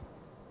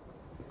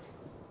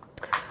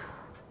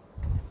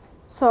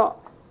 So,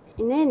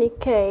 in any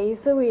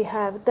case, we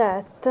have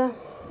that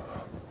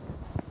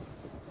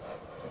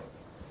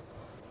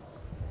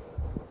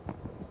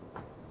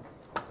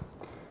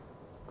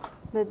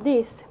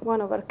this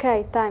 1 over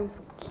k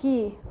times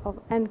k of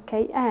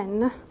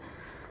nkn,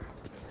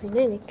 so in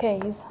any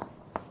case,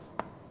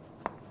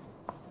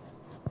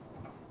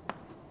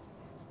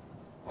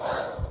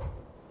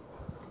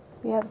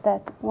 we have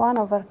that 1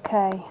 over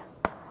k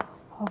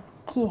of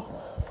k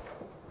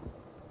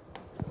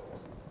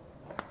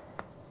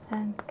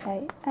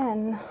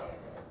nkn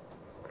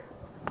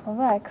of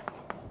x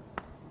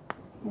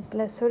is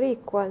less or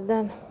equal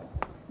than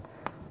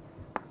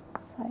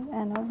psi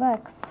n of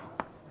x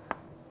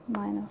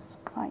minus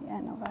phi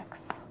n of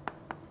x.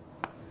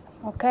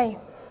 Okay?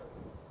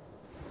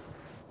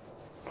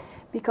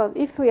 Because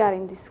if we are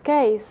in this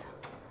case,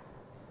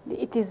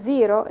 it is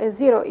 0, and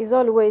 0 is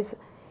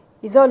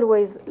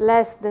always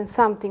less than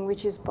something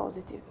which is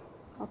positive.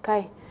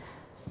 Okay?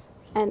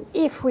 And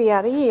if we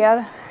are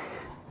here,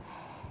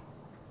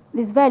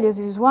 these values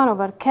is 1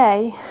 over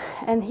k,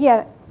 and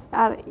here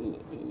are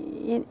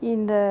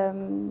in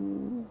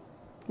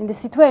in the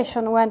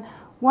situation when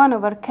 1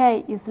 over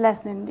k is less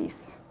than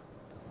this.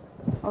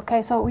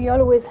 Okay, so we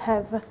always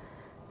have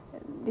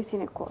this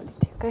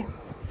inequality, okay?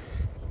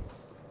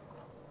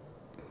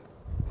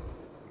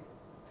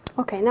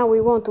 Okay, now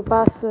we want to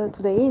pass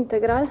to the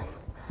integral.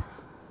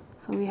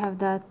 So we have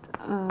that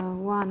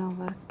 1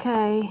 over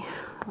k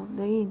of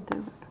the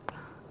integral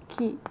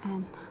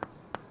Kn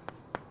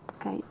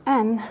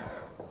Kn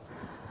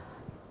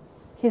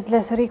is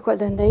less or equal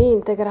than the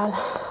integral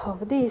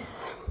of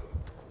this.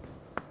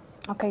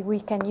 Okay, we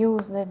can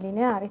use the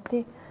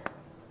linearity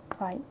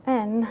by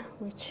n,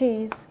 which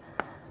is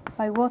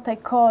by what I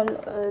call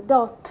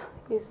dot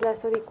is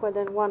less or equal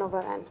than 1 over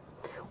n.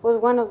 Was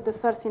one of the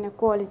first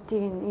inequality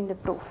in the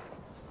proof.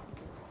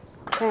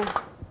 Okay.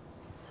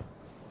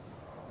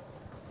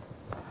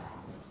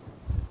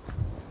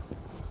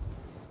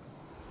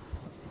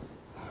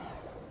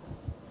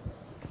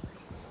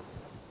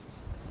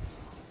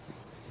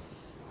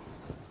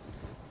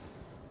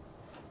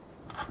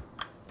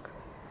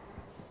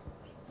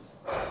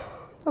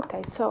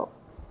 Okay, so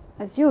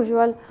as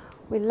usual,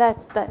 we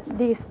let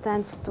this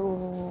n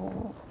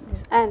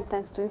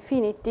tends to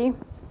infinity.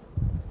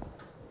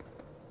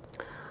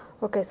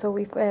 Okay, so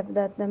we have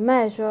that the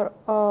measure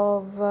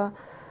of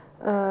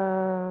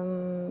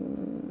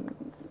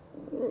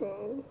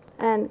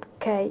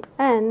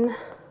nkn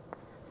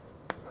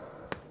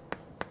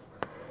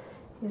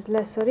is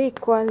less or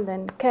equal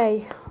than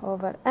k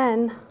over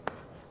n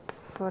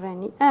for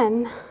any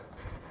n,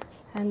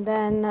 and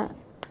then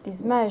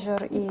this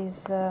measure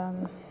is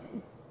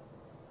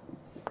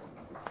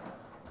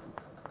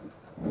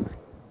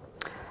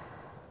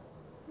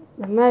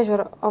the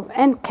measure of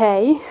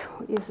nk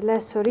is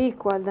less or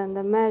equal than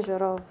the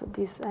measure of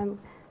this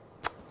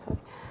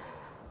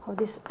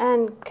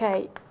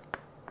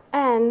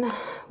nkn,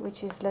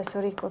 which is less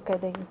or equal, okay,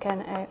 the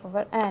nkn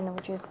over n,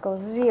 which is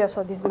goes 0,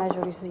 so this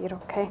measure is 0,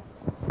 okay?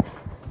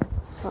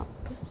 So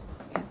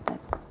we have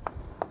that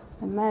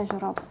the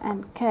measure of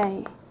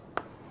nk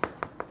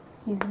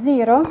is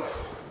 0,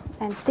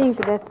 and think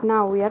that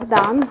now we are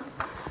done,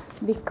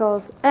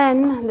 because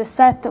n, the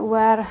set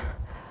where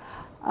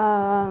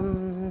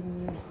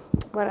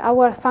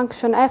our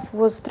function f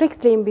was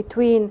strictly in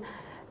between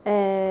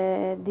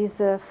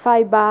this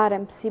phi bar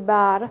and psi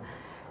bar,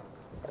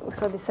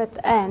 so the set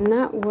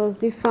n was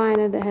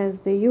defined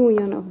as the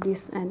union of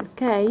this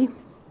nk.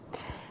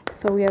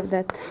 So we have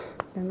that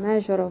the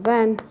measure of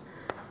n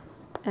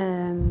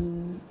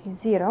is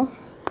 0.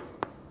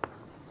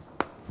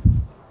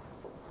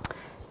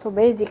 So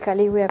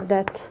basically we have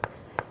that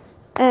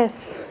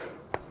f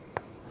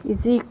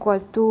is equal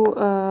to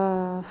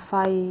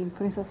phi,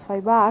 for instance, phi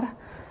bar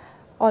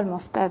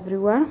almost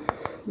everywhere,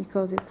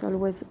 because it's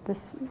always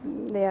this,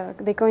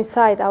 they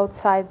coincide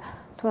outside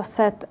to a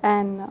set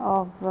n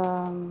of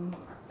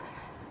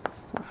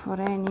so for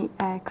any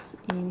x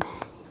in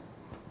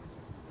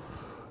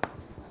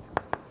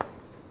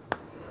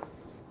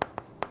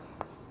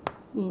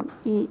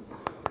E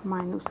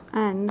minus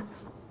n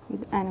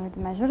with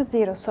measure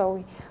 0.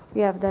 So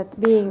we have that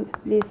being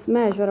this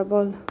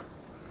measurable,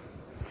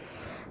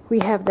 we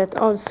have that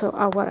also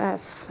our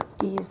f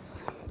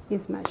is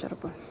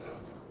measurable.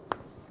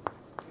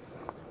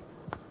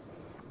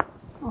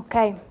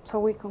 Okay, so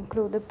we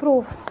conclude the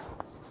proof.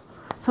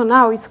 So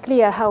now it's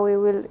clear how we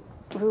will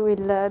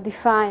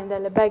define the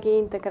Lebesgue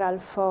integral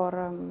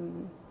for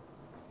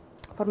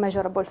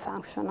measurable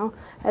function, no?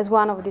 As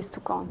one of these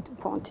two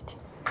quantities.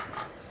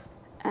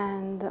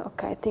 And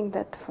okay, I think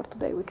that for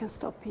today we can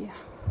stop here.